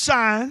yield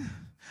sign,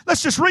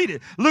 let's just read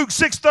it. Luke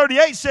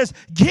 6:38 says,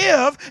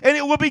 give and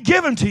it will be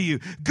given to you.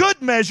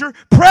 Good measure,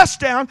 pressed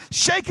down,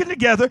 shaken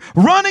together,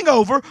 running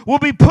over, will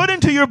be put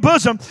into your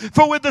bosom.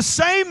 For with the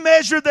same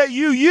measure that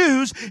you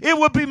use, it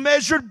will be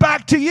measured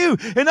back to you.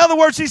 In other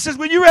words, he says,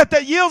 when you're at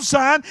that yield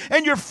sign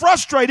and you're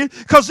frustrated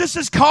because this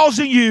is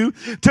causing you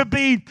to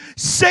be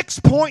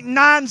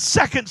 6.9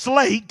 seconds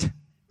late.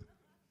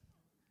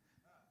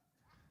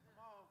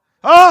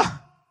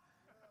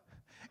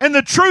 And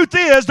the truth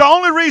is, the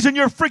only reason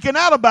you're freaking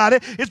out about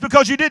it is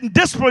because you didn't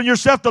discipline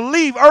yourself to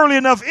leave early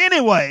enough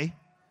anyway.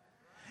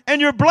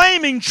 And you're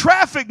blaming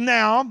traffic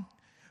now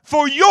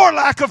for your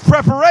lack of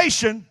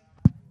preparation.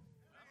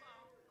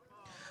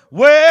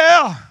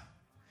 Well,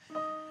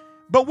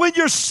 but when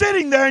you're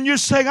sitting there and you're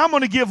saying, I'm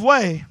going to give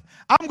way,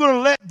 I'm going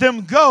to let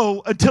them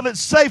go until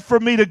it's safe for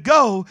me to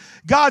go,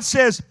 God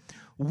says,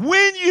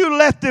 when you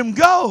let them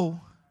go,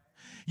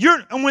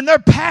 and when they're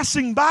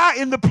passing by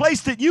in the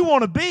place that you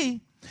want to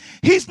be,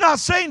 He's not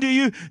saying to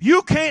you,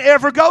 you can't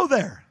ever go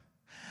there.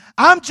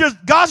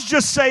 God's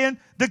just saying,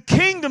 the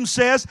kingdom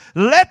says,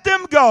 let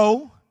them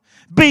go.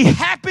 Be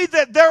happy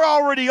that they're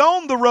already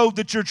on the road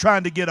that you're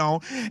trying to get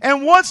on.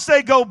 And once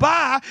they go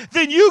by,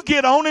 then you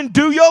get on and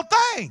do your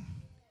thing.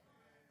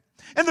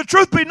 And the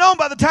truth be known,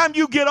 by the time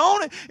you get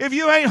on it, if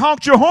you ain't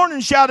honked your horn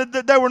and shouted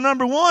that they were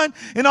number one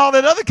and all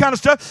that other kind of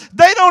stuff,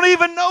 they don't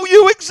even know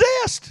you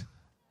exist.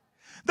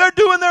 They're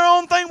doing their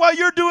own thing while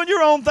you're doing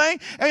your own thing.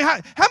 And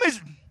how many...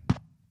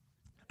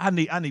 I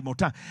need more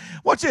time.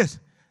 Watch this.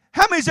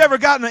 How many's ever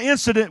gotten an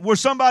incident where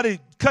somebody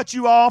cut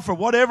you off or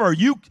whatever, or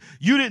you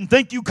didn't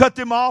think you cut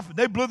them off, and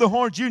they blew the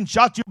horn at you and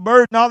shot you a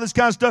bird and all this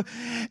kind of stuff,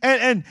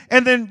 and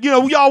then,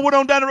 y'all went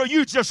on down the road,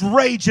 you just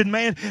raging,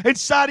 man.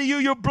 Inside of you,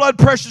 your blood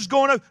pressure's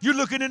going up. You're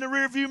looking in the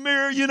rearview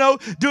mirror,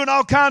 doing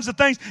all kinds of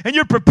things, and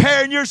you're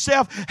preparing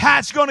yourself how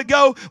it's going to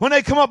go when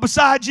they come up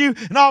beside you,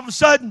 and all of a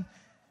sudden,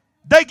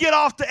 they get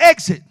off the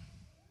exit,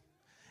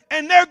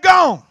 and they're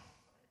gone.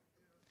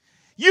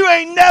 You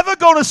ain't never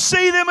going to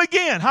see them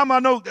again. How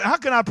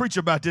can I preach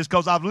about this?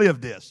 Because I've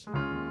lived this.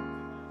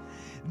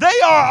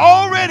 They are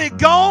already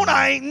gone.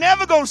 I ain't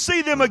never going to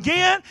see them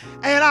again.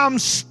 And I'm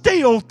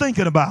still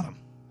thinking about them.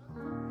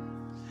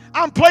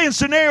 I'm playing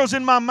scenarios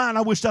in my mind.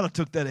 I wish I'd have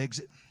took that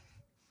exit.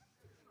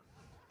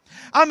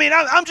 They ain't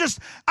even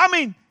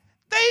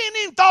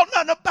thought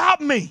nothing about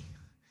me.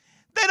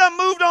 They done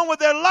moved on with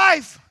their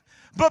life.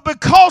 But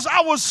because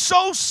I was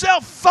so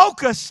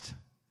self-focused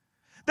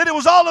that it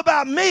was all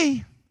about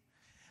me,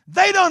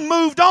 they done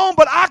moved on,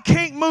 but I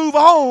can't move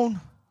on.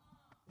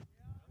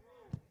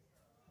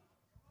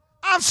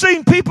 I've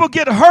seen people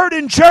get hurt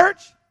in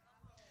church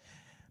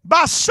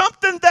by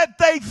something that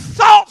they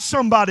thought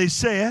somebody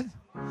said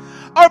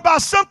or by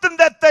something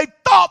that they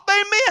thought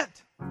they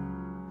meant.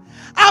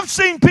 I've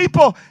seen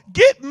people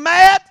get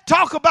mad,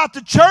 talk about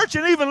the church,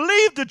 and even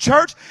leave the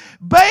church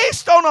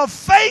based on a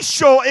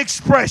facial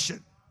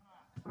expression.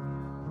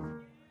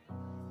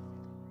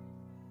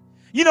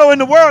 In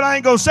the world, I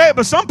ain't going to say it,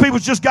 but some people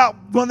just got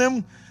one of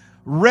them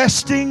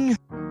resting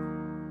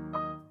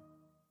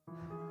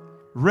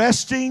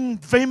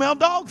female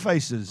dog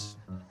faces.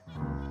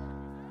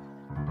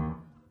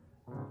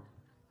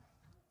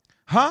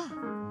 Huh?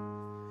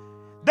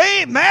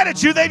 They ain't mad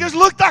at you. They just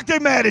look like they're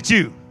mad at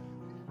you.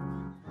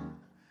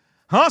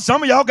 Huh?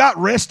 Some of y'all got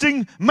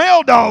resting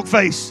male dog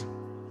face.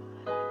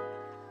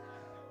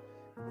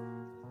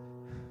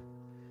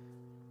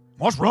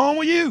 What's wrong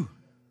with you?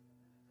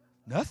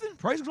 Nothing.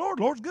 Praise the Lord.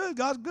 Lord's good.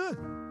 God's good.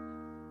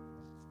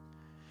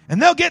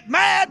 And they'll get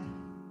mad.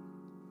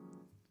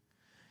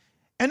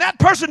 And that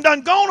person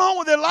done gone on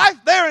with their life.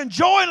 They're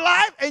enjoying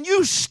life, and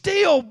you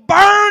still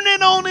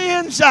burning on the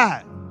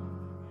inside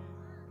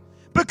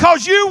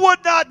because you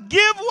would not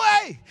give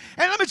way.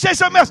 And let me tell you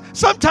something else.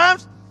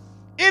 Sometimes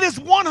it is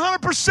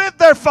 100%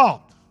 their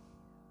fault.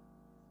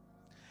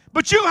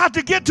 But you have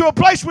to get to a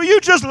place where you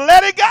just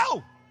let it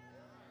go.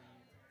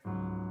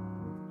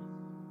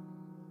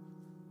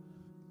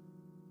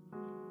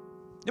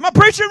 Am I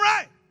preaching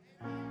right?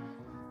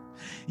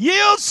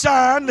 Yield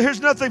sign, here's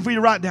another thing for you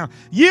to write down.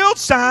 Yield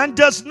sign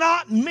does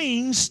not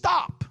mean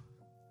stop.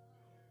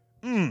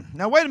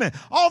 Now wait a minute.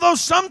 Although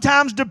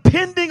sometimes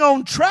depending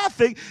on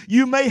traffic,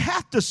 you may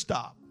have to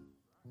stop.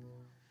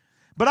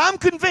 But I'm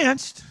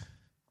convinced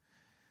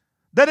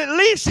that at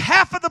least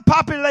half of the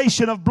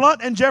population of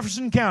Blount and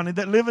Jefferson County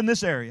that live in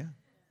this area,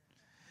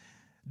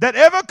 that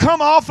ever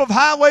come off of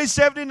Highway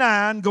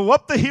 79, go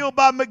up the hill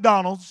by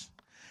McDonald's,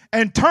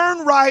 and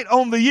turn right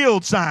on the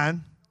yield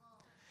sign,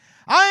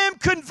 I am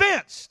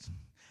convinced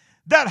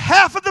that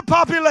half of the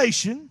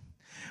population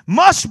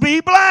must be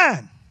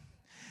blind.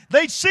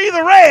 They see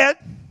the red,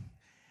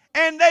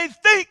 and they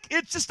think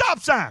it's a stop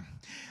sign.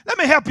 Let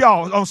me help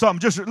y'all on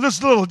something. Just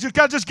a little.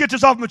 Just get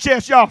this off my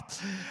chest, y'all.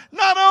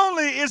 Not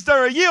only is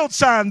there a yield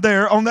sign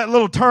there on that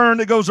little turn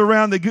that goes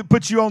around that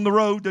puts you on the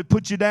road, that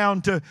puts you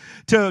down to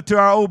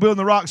our old Building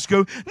the Rock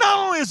school. Not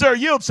only is there a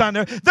yield sign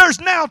there, there's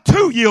now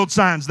 2 yield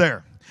signs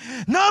there.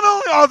 Not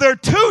only are there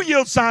 2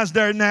 yield signs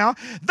there now,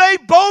 they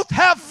both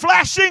have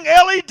flashing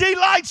LED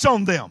lights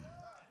on them.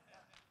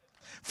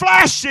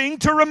 Flashing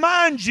to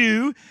remind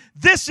you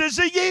this is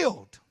a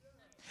yield.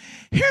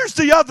 Here's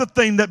the other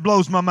thing that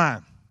blows my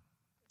mind.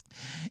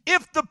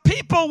 If the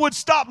people would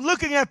stop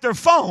looking at their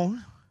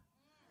phone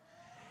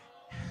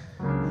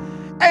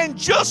and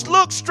just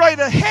look straight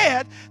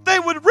ahead, they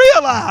would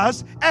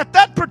realize at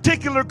that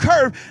particular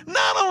curve,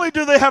 not only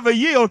do they have a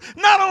yield,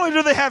 not only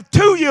do they have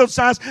 2 yield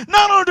signs,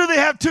 not only do they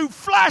have 2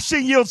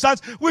 flashing yield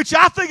signs, which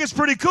I think is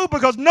pretty cool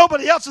because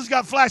nobody else has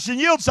got flashing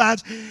yield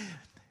signs.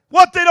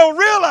 What they don't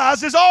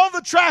realize is all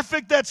the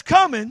traffic that's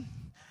coming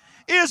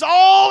is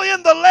all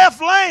in the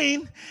left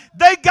lane.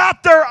 They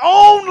got their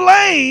own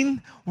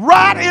lane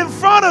right in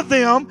front of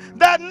them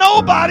that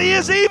nobody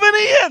is even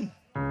in.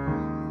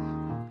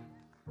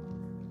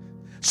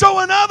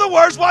 So in other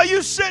words, while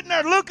you're sitting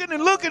there looking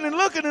and looking and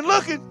looking and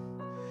looking,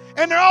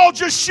 and they're all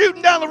just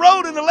shooting down the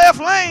road in the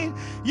left lane,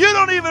 you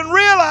don't even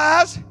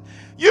realize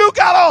you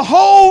got a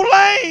whole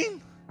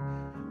lane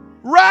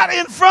right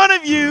in front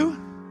of you,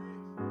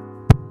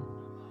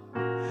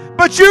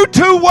 but you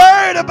too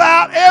worried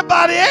about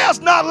everybody else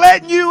not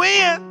letting you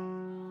in.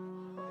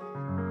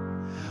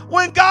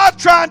 When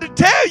God's trying to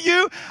tell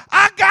you,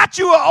 I got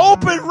you an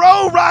open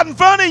road right in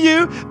front of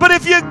you, but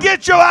if you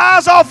get your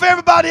eyes off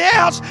everybody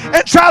else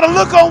and try to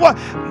look on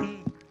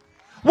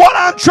what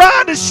I'm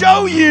trying to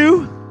show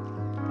you,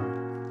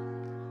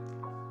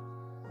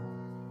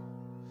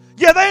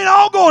 yeah, they ain't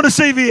all going to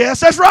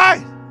CVS. That's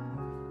right.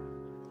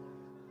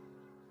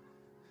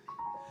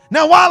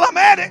 Now, while I'm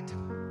at it,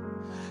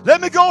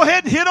 let me go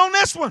ahead and hit on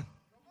this one.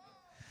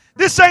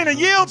 This ain't a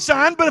yield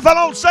sign, but if I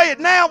don't say it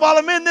now while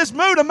I'm in this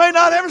mood, I may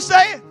not ever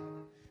say it.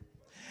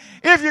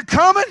 If you're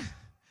coming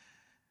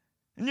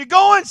and you're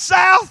going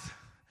south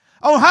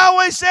on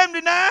Highway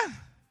 79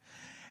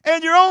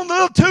 and you're on the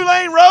little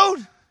 2-lane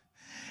road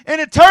and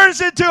it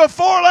turns into a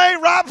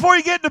 4-lane right before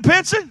you get to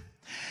Pinson,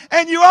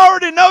 and you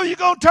already know you're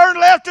going to turn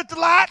left at the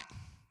light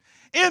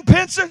in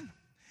Pinson,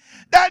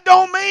 that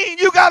don't mean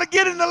you got to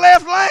get in the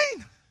left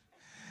lane.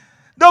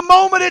 The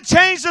moment it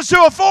changes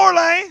to a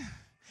 4-lane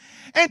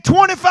and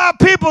 25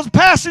 people's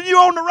passing you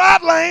on the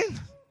right lane,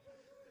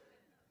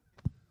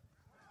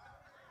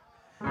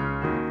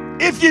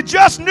 if you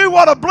just knew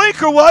what a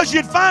blinker was,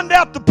 you'd find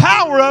out the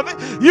power of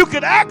it. You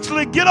could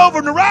actually get over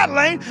in the right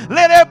lane,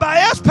 let everybody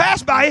else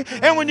pass by you,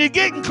 and when you're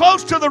getting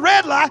close to the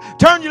red light,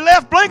 turn your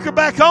left blinker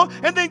back on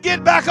and then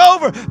get back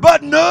over.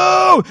 But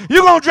no,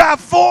 you're going to drive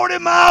 40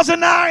 miles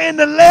an hour in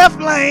the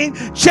left lane,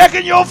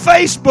 checking your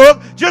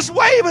Facebook, just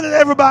waving at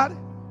everybody.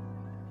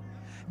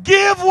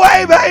 Give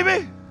way,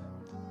 baby.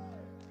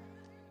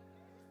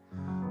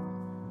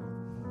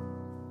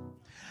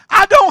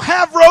 I don't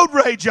have road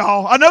rage,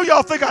 y'all. I know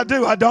y'all think I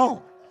do. I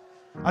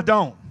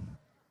don't.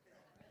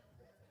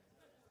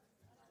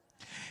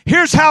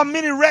 Here's how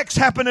many wrecks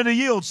happen at a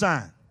yield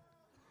sign.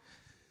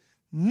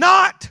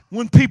 Not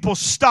when people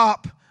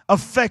stop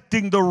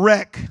affecting the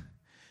wreck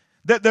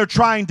that they're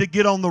trying to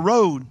get on the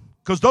road.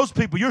 Because those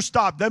people, you're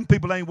stopped. Them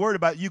people ain't worried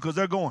about you because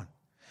they're going.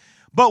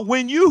 But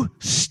when you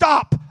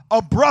stop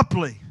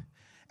abruptly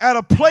at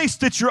a place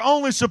that you're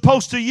only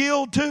supposed to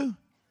yield to,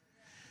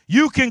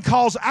 you can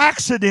cause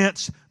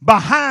accidents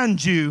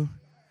behind you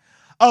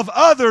of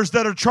others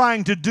that are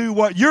trying to do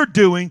what you're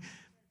doing.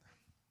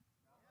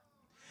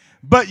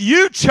 But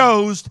you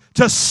chose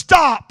to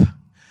stop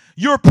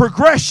your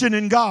progression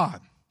in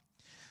God.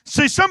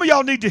 See, some of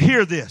y'all need to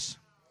hear this.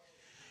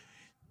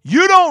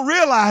 You don't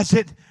realize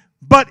it,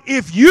 but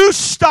if you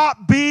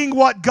stop being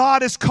what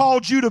God has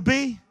called you to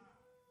be,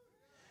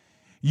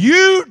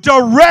 you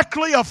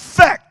directly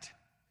affect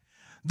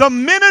the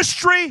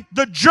ministry,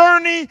 the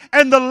journey,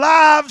 and the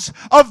lives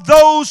of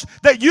those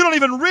that you don't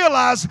even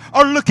realize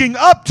are looking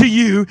up to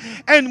you.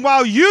 And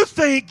while you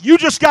think you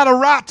just got a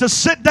right to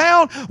sit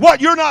down,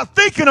 what you're not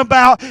thinking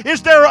about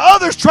is there are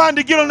others trying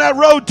to get on that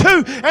road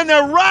too, and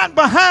they're right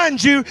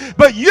behind you,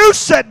 but you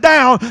sit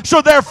down, so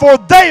therefore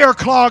they are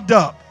clogged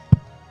up.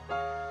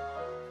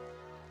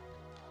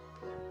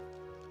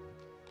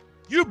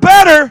 You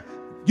better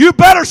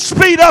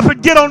speed up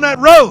and get on that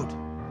road.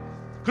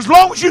 Because as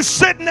long as you're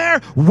sitting there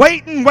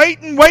waiting,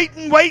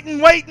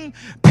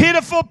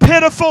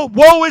 pitiful,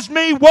 woe is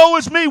me, woe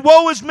is me,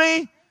 woe is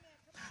me.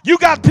 You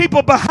got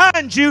people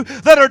behind you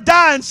that are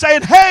dying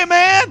saying, hey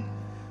man,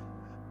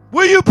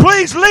 will you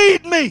please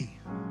lead me?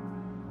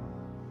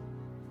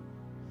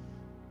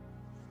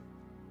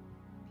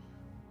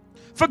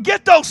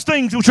 Forget those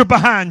things which are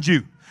behind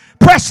you.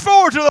 Press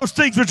forward to those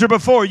things which are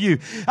before you.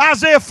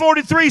 Isaiah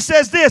 43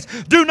 says this,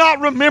 do not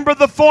remember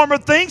the former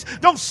things.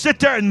 Don't sit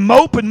there and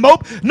mope,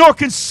 nor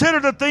consider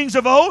the things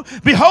of old.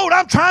 Behold,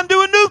 I'm trying to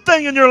do a new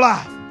thing in your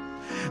life.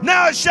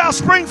 Now it shall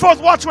spring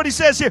forth. Watch what he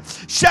says here.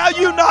 Shall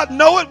you not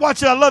know it?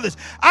 Watch it. I love this.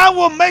 I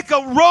will make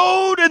a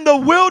road in the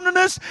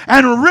wilderness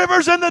and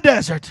rivers in the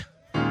desert.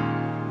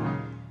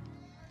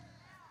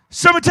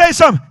 So let me tell you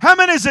something. How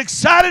many is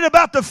excited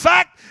about the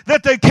fact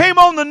that they came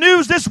on the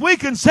news this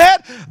week and said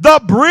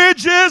the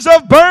bridges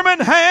of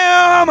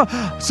Birmingham,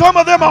 some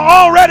of them are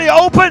already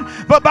open,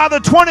 but by the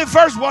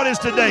 21st, what is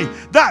today?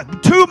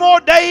 2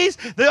 more days,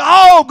 they're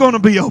all going to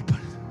be open.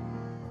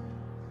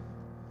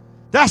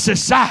 That's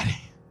exciting.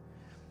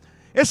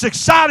 It's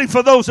exciting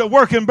for those that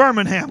work in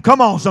Birmingham.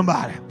 Come on,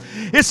 somebody.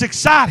 It's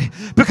exciting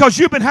because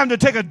you've been having to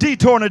take a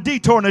detour and a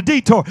detour and a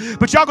detour.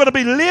 But y'all going to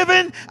be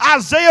living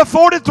Isaiah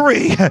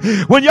 43.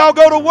 When y'all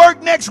go to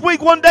work next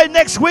week, one day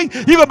next week,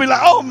 you're going to be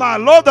like, oh my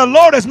Lord, the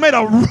Lord has made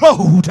a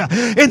road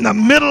in the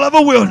middle of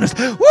a wilderness.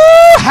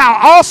 Woo, how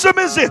awesome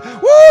is it?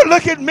 Woo,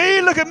 look at me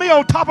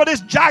on top of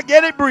this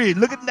gigantic bridge.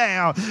 Looking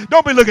down.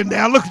 Don't be looking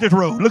down. Look at this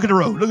road. Look at the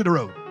road. Look at the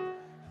road.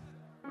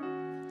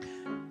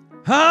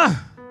 Huh?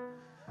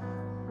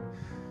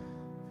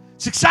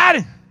 It's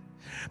exciting.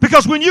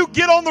 Because when you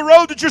get on the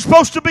road that you're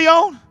supposed to be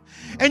on,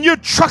 and you're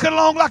trucking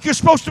along like you're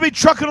supposed to be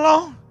trucking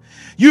along,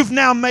 you've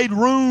now made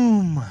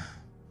room.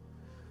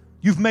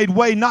 You've made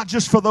way not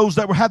just for those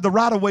that had the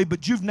right of way,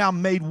 but you've now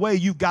made way.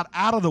 You've got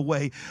out of the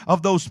way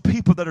of those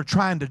people that are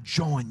trying to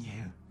join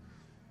you.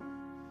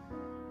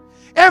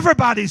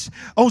 Everybody's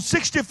on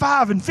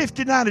 65 and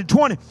 59 and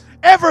 20.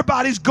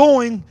 Everybody's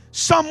going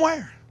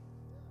somewhere.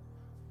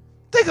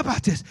 Think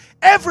about this.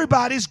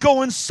 Everybody's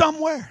going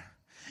somewhere.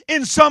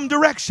 In some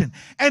direction.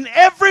 And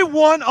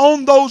everyone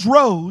on those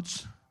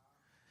roads,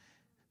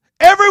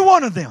 every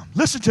one of them,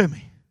 listen to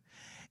me,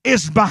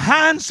 is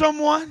behind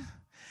someone,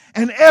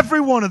 and every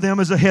one of them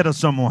is ahead of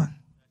someone.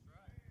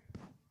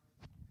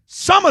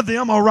 Some of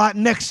them are right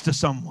next to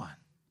someone.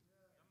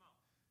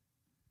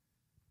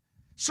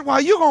 So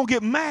while you're going to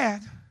get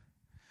mad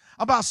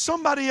about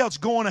somebody else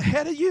going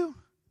ahead of you,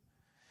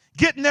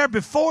 getting there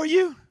before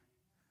you,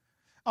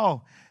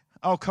 oh,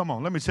 come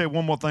on. Let me say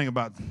one more thing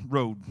about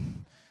road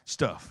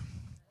stuff.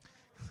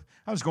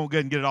 I'm just going to go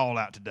ahead and get it all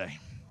out today.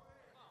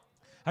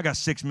 I got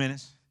 6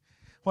 minutes.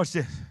 Watch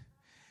this.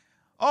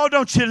 Oh,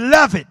 don't you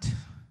love it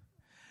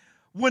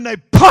when they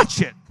punch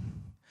it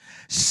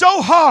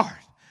so hard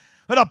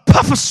that a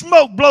puff of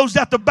smoke blows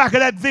out the back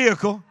of that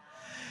vehicle,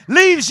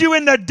 leaves you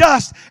in the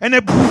dust, and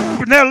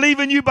they're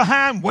leaving you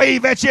behind,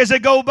 wave at you as they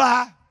go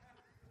by.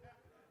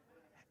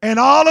 And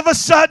all of a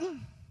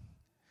sudden,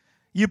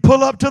 you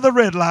pull up to the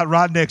red light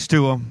right next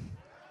to them.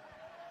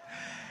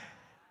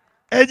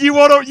 And you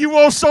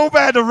want so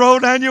bad to roll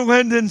down your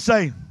window and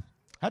say,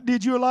 that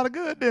did you a lot of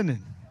good, didn't it?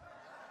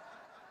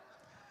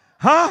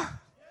 Huh?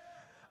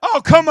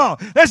 Oh, come on.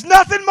 There's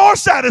nothing more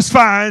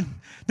satisfying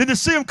than to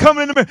see them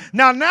coming in the mirror.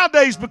 Now,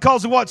 nowadays,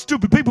 because of what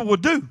stupid people will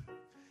do,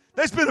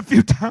 there's been a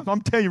few times,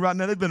 I'm telling you right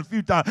now, there's been a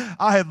few times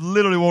I have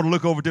literally wanted to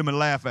look over at them and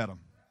laugh at them.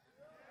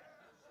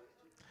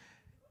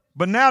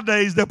 But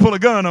nowadays, they'll pull a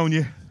gun on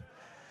you.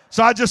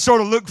 So I just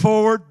sort of look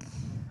forward,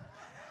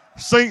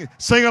 sing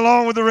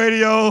along with the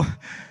radio.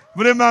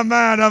 But in my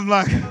mind, I'm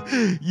like,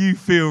 you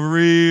feel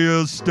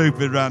real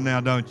stupid right now,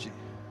 don't you?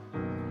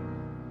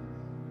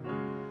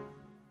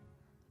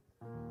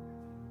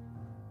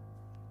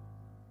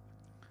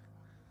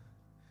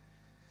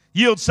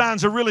 Yield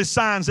signs are really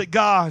signs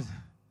that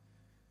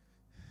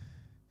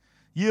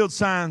yield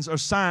signs are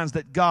signs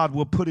that God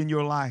will put in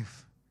your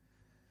life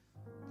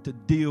to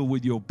deal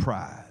with your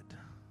pride.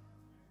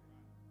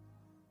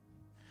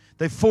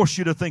 They force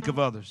you to think of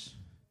others.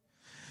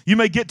 You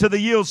may get to the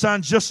yield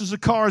sign just as a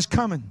car is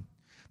coming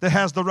that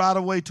has the right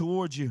of way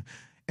towards you.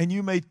 And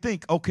you may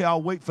think, okay,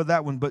 I'll wait for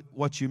that one. But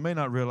what you may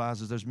not realize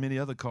is there's many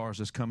other cars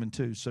that's coming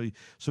too. So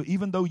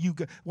even though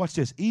watch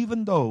this,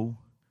 even though,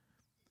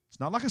 it's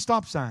not like a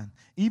stop sign,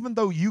 even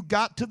though you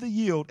got to the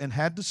yield and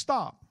had to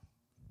stop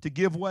to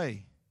give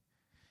way,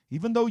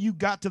 even though you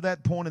got to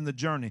that point in the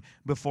journey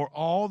before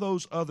all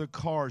those other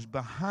cars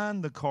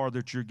behind the car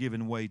that you're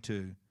giving way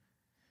to,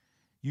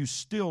 you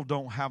still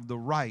don't have the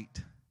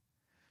right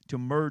to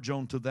merge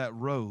onto that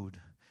road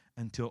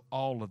until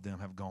all of them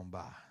have gone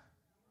by.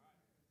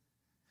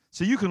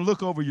 So you can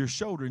look over your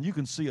shoulder and you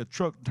can see a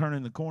truck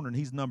turning the corner and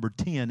he's number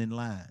 10 in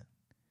line.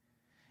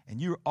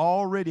 And you're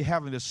already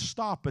having to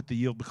stop at the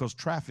yield because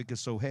traffic is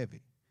so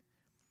heavy.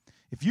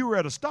 If you were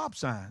at a stop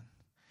sign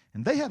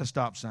and they had a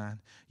stop sign,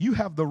 you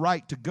have the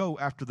right to go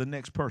after the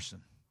next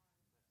person.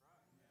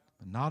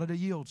 But not at a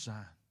yield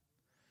sign.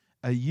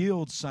 A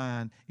yield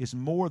sign is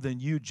more than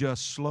you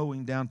just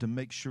slowing down to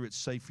make sure it's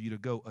safe for you to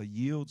go. A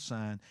yield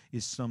sign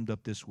is summed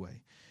up this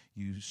way.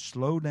 You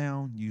slow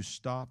down, you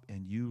stop,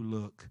 and you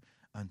look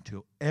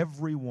until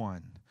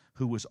everyone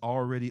who was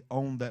already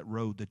on that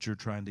road that you're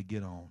trying to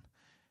get on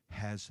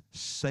has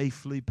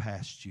safely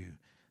passed you.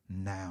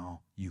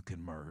 Now you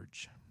can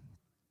merge.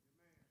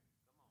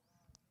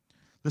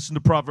 Listen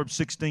to Proverbs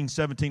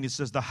 16:17. It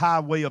says, the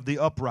highway of the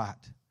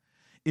upright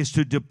is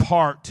to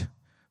depart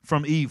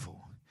from evil.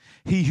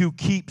 He who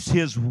keeps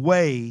his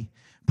way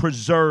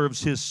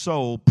preserves his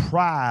soul.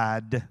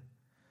 Pride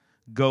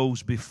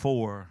goes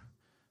before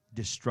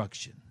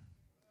destruction,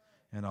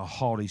 and a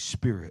haughty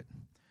spirit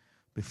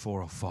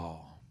before a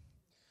fall.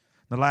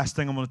 The last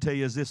thing I'm going to tell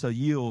you is this: a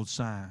yield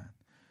sign.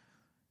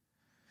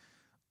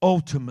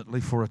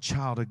 Ultimately, for a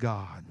child of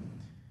God,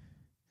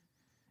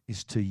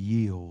 is to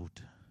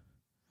yield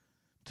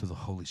to the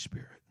Holy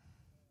Spirit,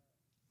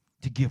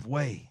 to give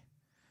way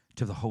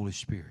to the Holy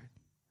Spirit.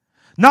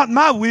 Not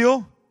my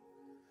will,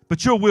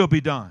 but your will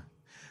be done.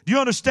 Do you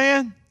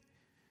understand?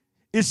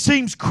 It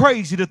seems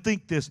crazy to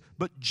think this,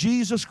 but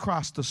Jesus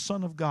Christ, the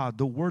Son of God,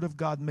 the Word of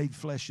God made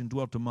flesh and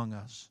dwelt among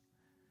us,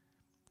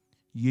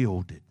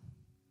 yielded.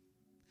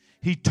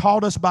 He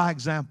taught us by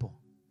example.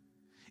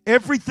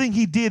 Everything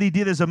he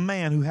did as a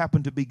man who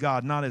happened to be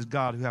God, not as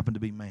God who happened to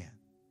be man.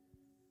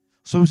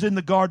 So he was in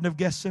the Garden of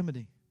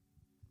Gethsemane.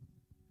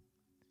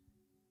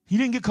 He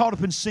didn't get caught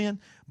up in sin,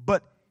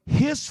 but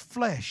his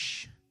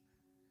flesh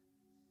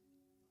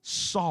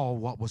saw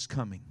what was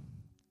coming.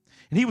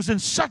 And he was in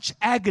such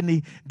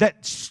agony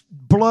that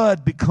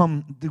blood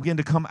began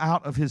to come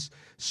out of his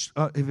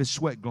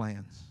sweat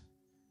glands.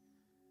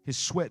 His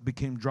sweat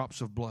became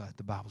drops of blood,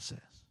 the Bible says.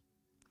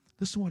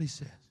 Listen to what he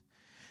says.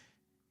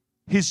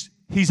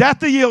 He's at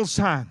the yield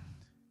sign.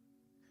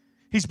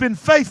 He's been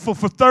faithful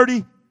for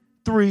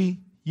 33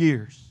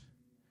 years.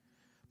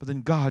 But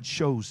then God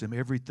shows him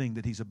everything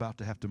that he's about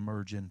to have to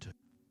merge into.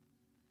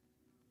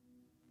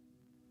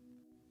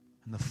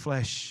 And the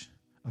flesh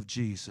of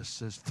Jesus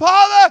says,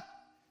 Father,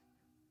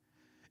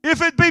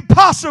 if it be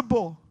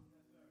possible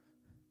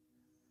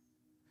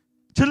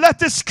to let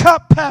this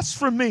cup pass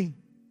from me,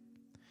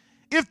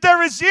 if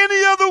there is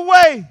any other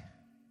way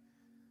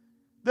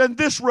than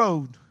this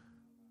road.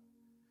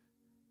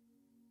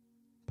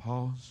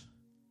 Pause.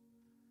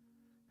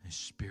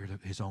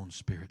 His own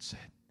spirit said,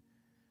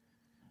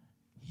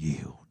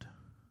 yield,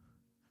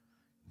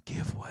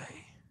 give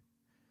way.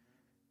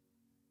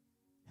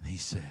 And he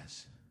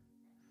says,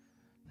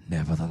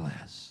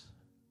 nevertheless,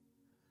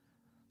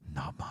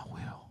 not my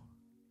will,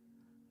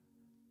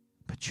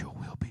 but your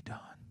will be done.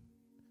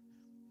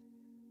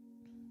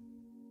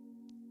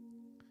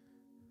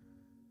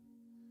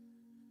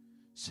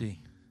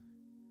 See,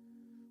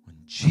 when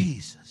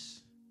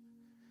Jesus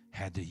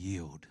had to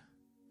yield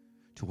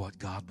to what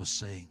God was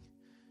saying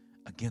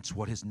against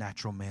what his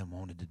natural man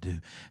wanted to do,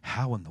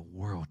 how in the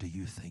world do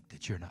you think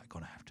that you're not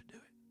going to have to do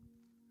it?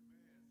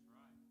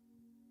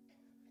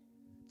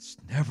 It's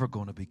never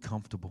going to be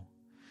comfortable.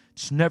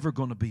 It's never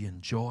going to be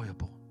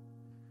enjoyable.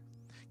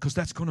 Because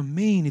that's going to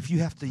mean if you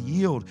have to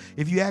yield,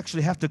 if you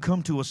actually have to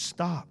come to a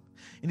stop,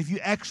 and if you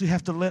actually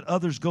have to let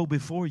others go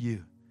before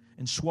you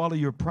and swallow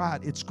your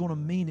pride, it's going to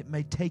mean it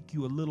may take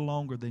you a little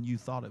longer than you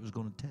thought it was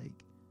going to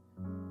take.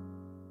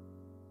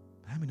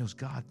 But how many knows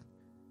God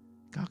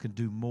can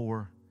do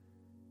more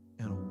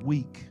in a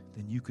week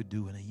than you could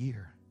do in a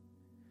year?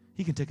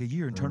 He can take a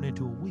year and turn it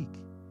into a week.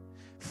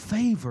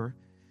 Favor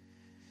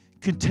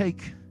can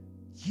take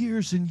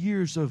years and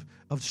years of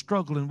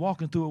struggle and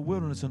walking through a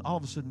wilderness, and all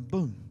of a sudden,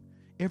 boom,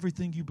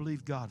 everything you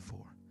believe God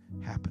for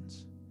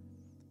happens.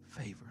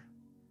 Favor.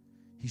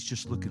 He's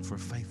just looking for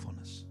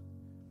faithfulness.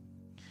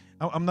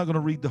 I'm not going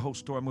to read the whole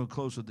story. I'm going to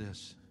close with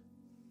this.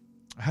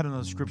 I had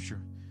another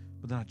scripture,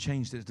 but then I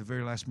changed it at the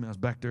very last minute. I was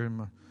back there in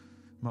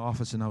my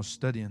office, and I was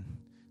studying,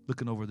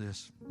 looking over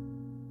this.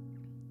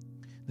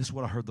 This is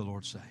what I heard the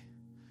Lord say.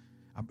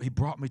 He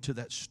brought me to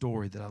that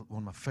story,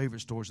 one of my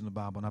favorite stories in the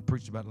Bible, and I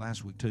preached about it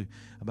last week too,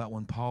 about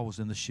when Paul was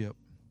in the ship.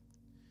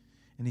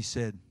 And he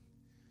said,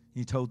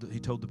 he told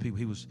the people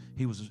he was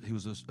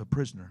a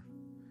prisoner.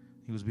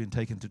 He was being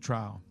taken to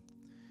trial.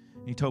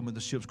 And he told me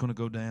the ship's going to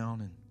go down,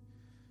 and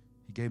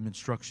he gave him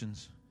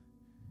instructions.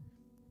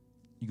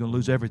 You're going to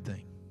lose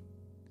everything.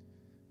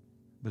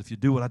 But if you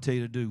do what I tell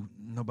you to do,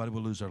 nobody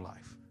will lose their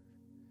life.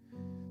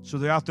 So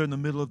they're out there in the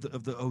middle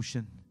of the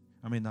ocean.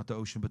 I mean, not the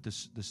ocean, but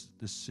this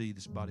sea,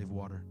 this body of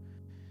water.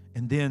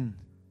 And then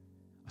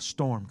a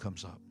storm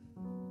comes up.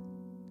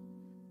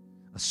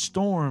 A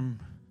storm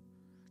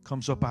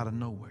comes up out of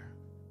nowhere.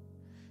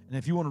 And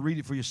if you want to read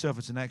it for yourself,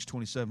 it's in Acts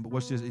 27. But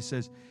watch this. It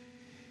says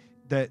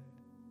that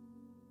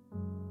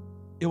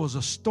It was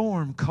a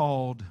storm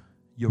called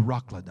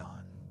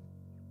Euroclydon.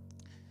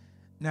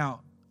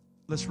 Now,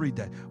 let's read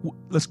that.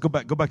 Let's go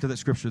back to that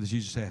scripture that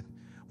Jesus had.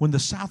 When the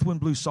south wind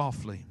blew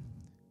softly,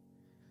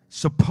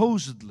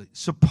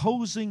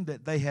 supposing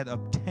that they had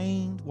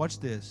obtained, watch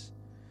this,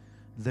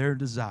 their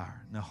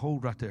desire. Now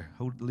hold right there.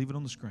 Leave it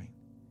on the screen.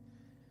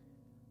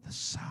 The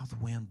south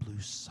wind blew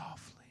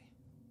softly.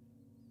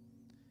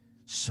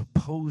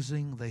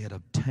 Supposing they had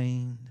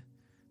obtained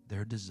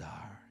their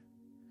desire,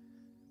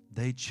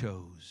 they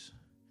chose,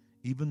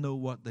 even though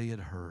what they had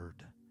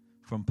heard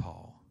from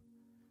Paul,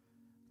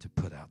 to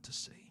put out to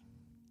sea.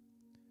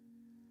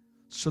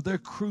 So they're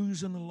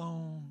cruising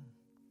along.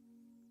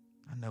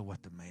 I know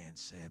what the man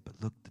said, but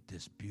look at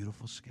this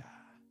beautiful sky.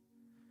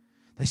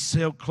 They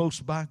sailed close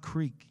by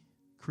Crete.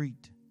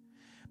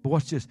 But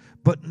watch this.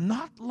 But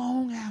not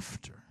long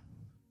after,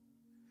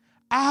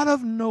 out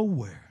of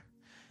nowhere,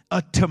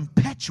 a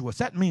tempestuous,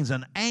 that means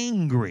an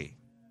angry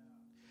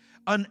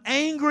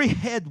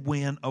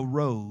headwind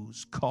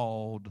arose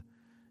called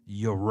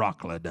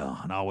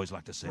Euroclydon. I always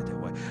like to say it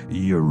that way.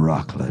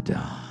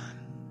 Euroclydon.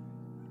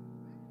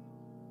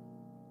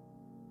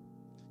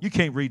 You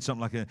can't read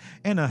something like that.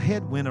 And a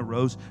headwind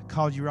arose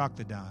called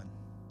Euroclydon.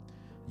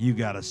 You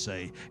got to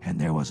say, and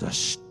there was a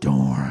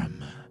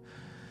storm.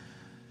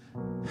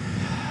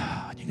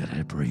 You got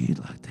to breathe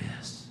like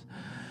this.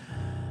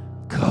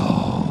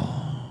 Cold.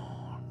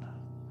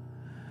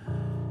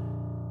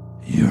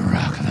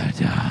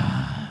 Euroclydon.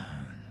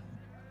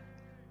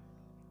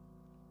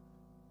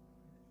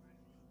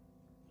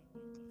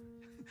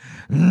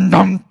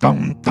 Dum,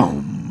 dum,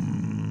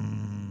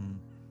 dum.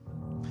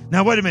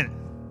 Now, wait a minute.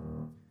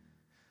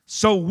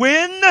 So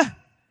when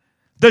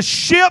the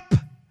ship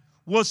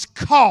was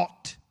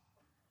caught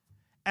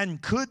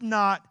and could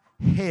not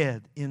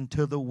head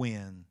into the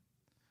wind,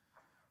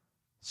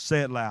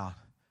 say it loud,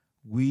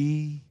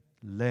 we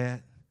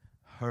let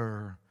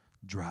her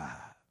drive.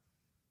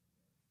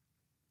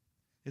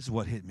 This is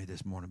what hit me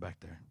this morning back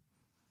there.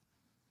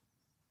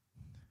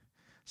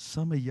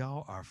 Some of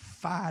y'all are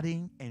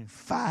fighting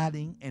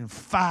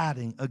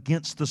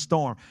against the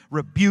storm,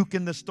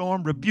 rebuking the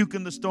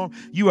storm.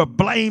 You are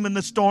blaming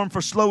the storm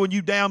for slowing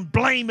you down,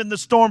 blaming the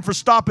storm for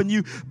stopping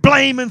you,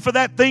 blaming for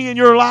that thing in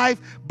your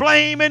life,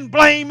 blaming.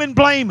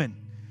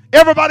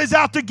 Everybody's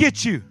out to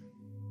get you.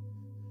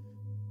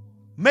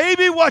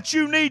 Maybe what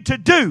you need to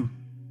do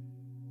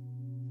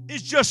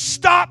is just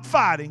stop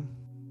fighting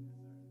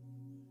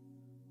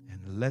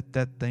and let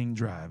that thing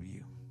drive you.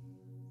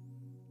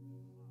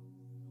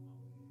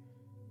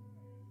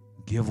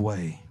 Give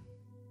way.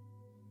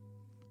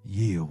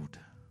 Yield.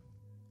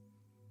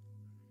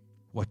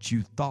 What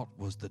you thought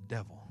was the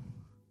devil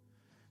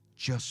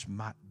just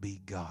might be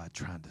God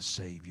trying to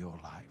save your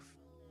life.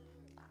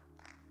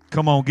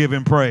 Come on, give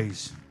him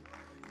praise.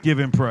 Give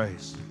him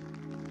praise.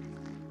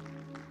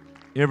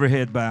 Every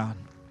head bowed.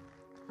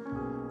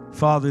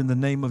 Father, in the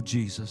name of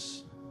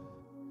Jesus,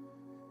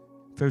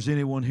 if there's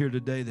anyone here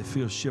today that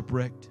feels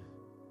shipwrecked,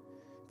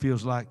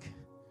 feels like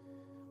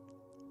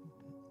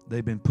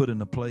they've been put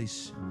in a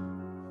place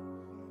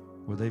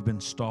where they've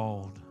been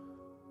stalled,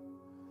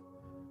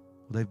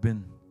 they've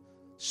been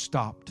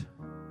stopped,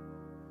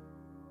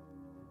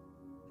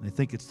 they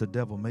think it's the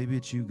devil. Maybe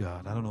it's you,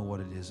 God. I don't know what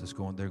it is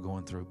they're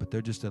going through, but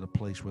they're just at a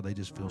place where they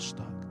just feel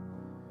stuck.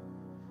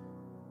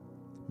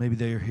 Maybe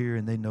they are here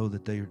and they know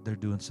that they're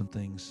doing some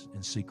things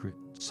in secret,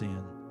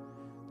 sin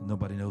that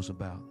nobody knows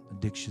about,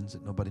 addictions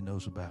that nobody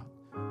knows about.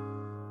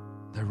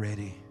 They're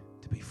ready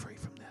to be free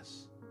from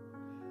this.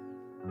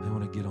 They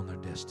want to get on their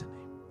destiny.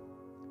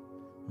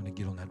 They want to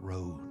get on that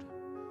road,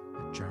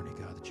 that journey,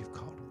 God, that you've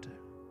called them to.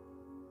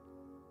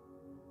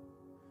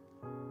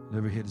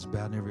 Every head is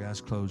bowed and every eye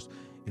is closed.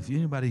 If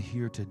anybody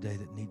here today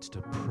that needs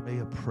to pray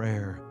a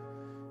prayer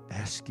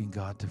asking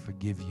God to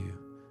forgive you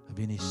of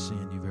any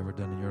sin you've ever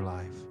done in your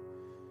life,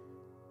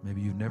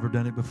 maybe you've never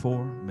done it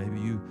before. Maybe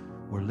you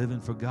were living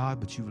for God,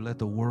 but you've let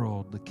the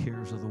world, the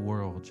cares of the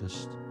world,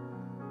 just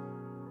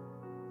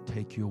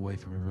take you away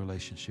from your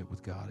relationship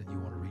with God and you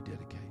want to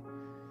rededicate.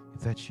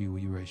 If that's you, will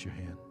you raise your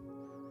hand?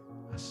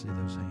 I see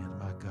those hands.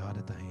 My God,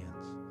 at the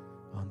hands.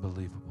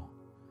 Unbelievable.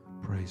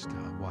 Praise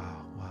God.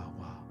 Wow.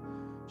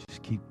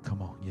 Just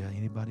come on. Yeah,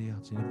 anybody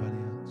else?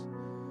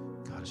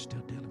 God is still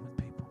dealing with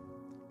people.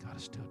 God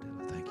is still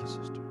dealing. Thank you,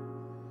 sister.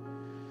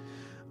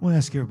 I want to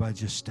ask everybody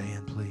just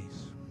stand,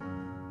 please.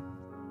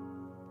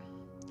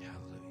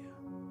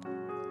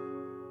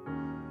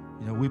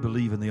 You know, we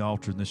believe in the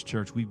altar in this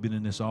church. We've been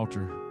in this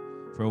altar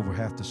for over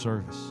half the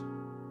service.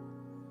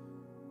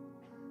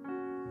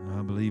 And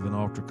I believe in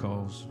altar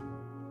calls.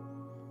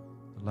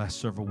 The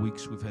last several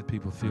weeks we've had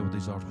people fill with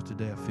these altars, but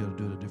today I feel to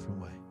do it a different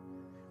way.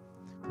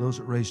 For those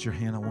that raised your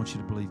hand, I want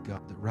you to believe,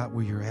 God, that right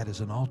where you're at is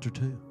an altar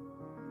too.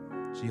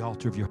 It's the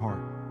altar of your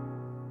heart.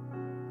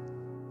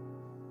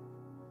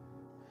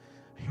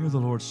 I hear the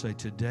Lord say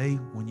today,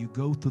 when you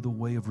go through the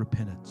way of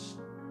repentance,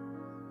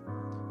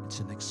 it's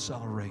an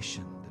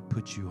acceleration that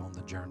puts you on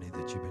the journey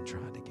that you've been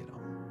trying to get on.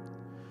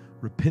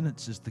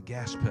 Repentance is the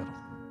gas pedal.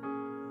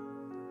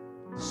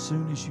 As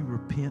soon as you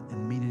repent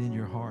and mean it in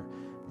your heart,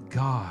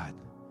 God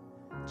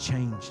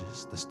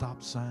changes the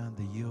stop sign,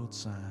 the yield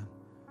sign,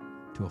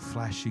 to a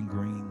flashing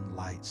green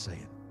light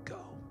saying,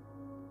 go.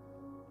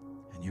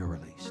 And you're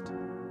released.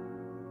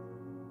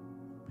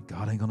 But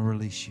God ain't going to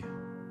release you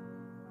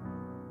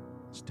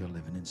still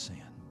living in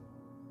sin.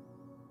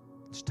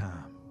 It's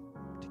time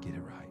to get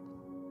it right.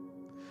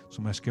 So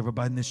I'm going to ask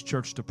everybody in this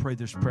church to pray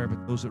this prayer,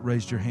 but those that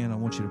raised your hand, I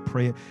want you to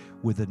pray it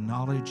with the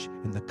knowledge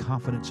and the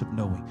confidence of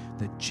knowing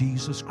that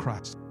Jesus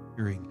Christ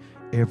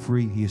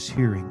is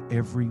hearing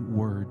every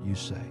word you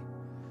say.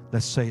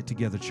 Let's say it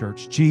together,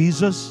 church.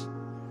 Jesus,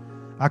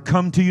 I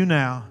come to you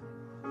now.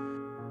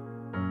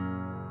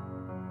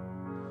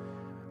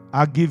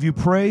 I give you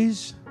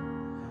praise.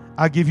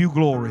 I give you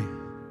glory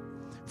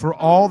for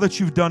all that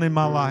you've done in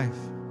my life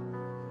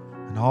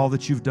and all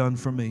that you've done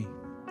for me.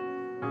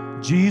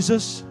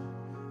 Jesus,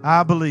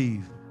 I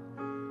believe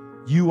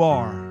you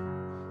are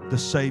the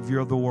Savior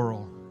of the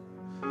world.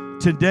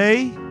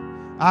 Today,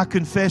 I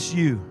confess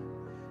you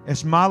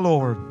as my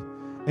Lord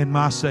and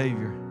my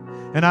Savior.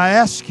 And I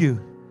ask you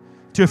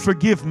to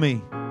forgive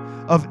me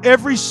of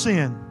every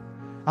sin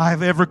I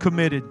have ever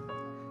committed.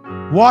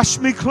 Wash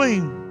me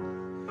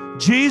clean.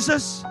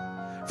 Jesus,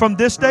 from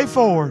this day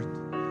forward,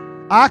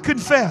 I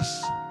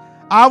confess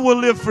I will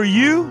live for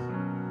you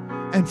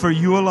and for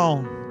you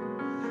alone.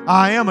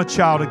 I am a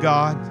child of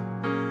God.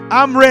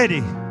 I'm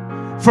ready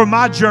for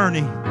my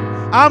journey.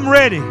 I'm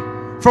ready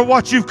for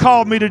what you've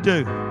called me to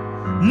do.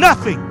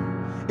 Nothing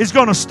is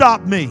going to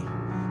stop me,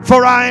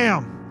 for I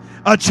am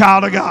a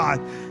child of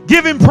God.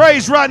 Give him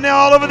praise right now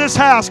all over this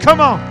house. Come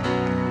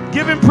on.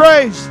 Give him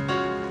praise.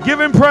 Give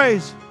him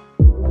praise.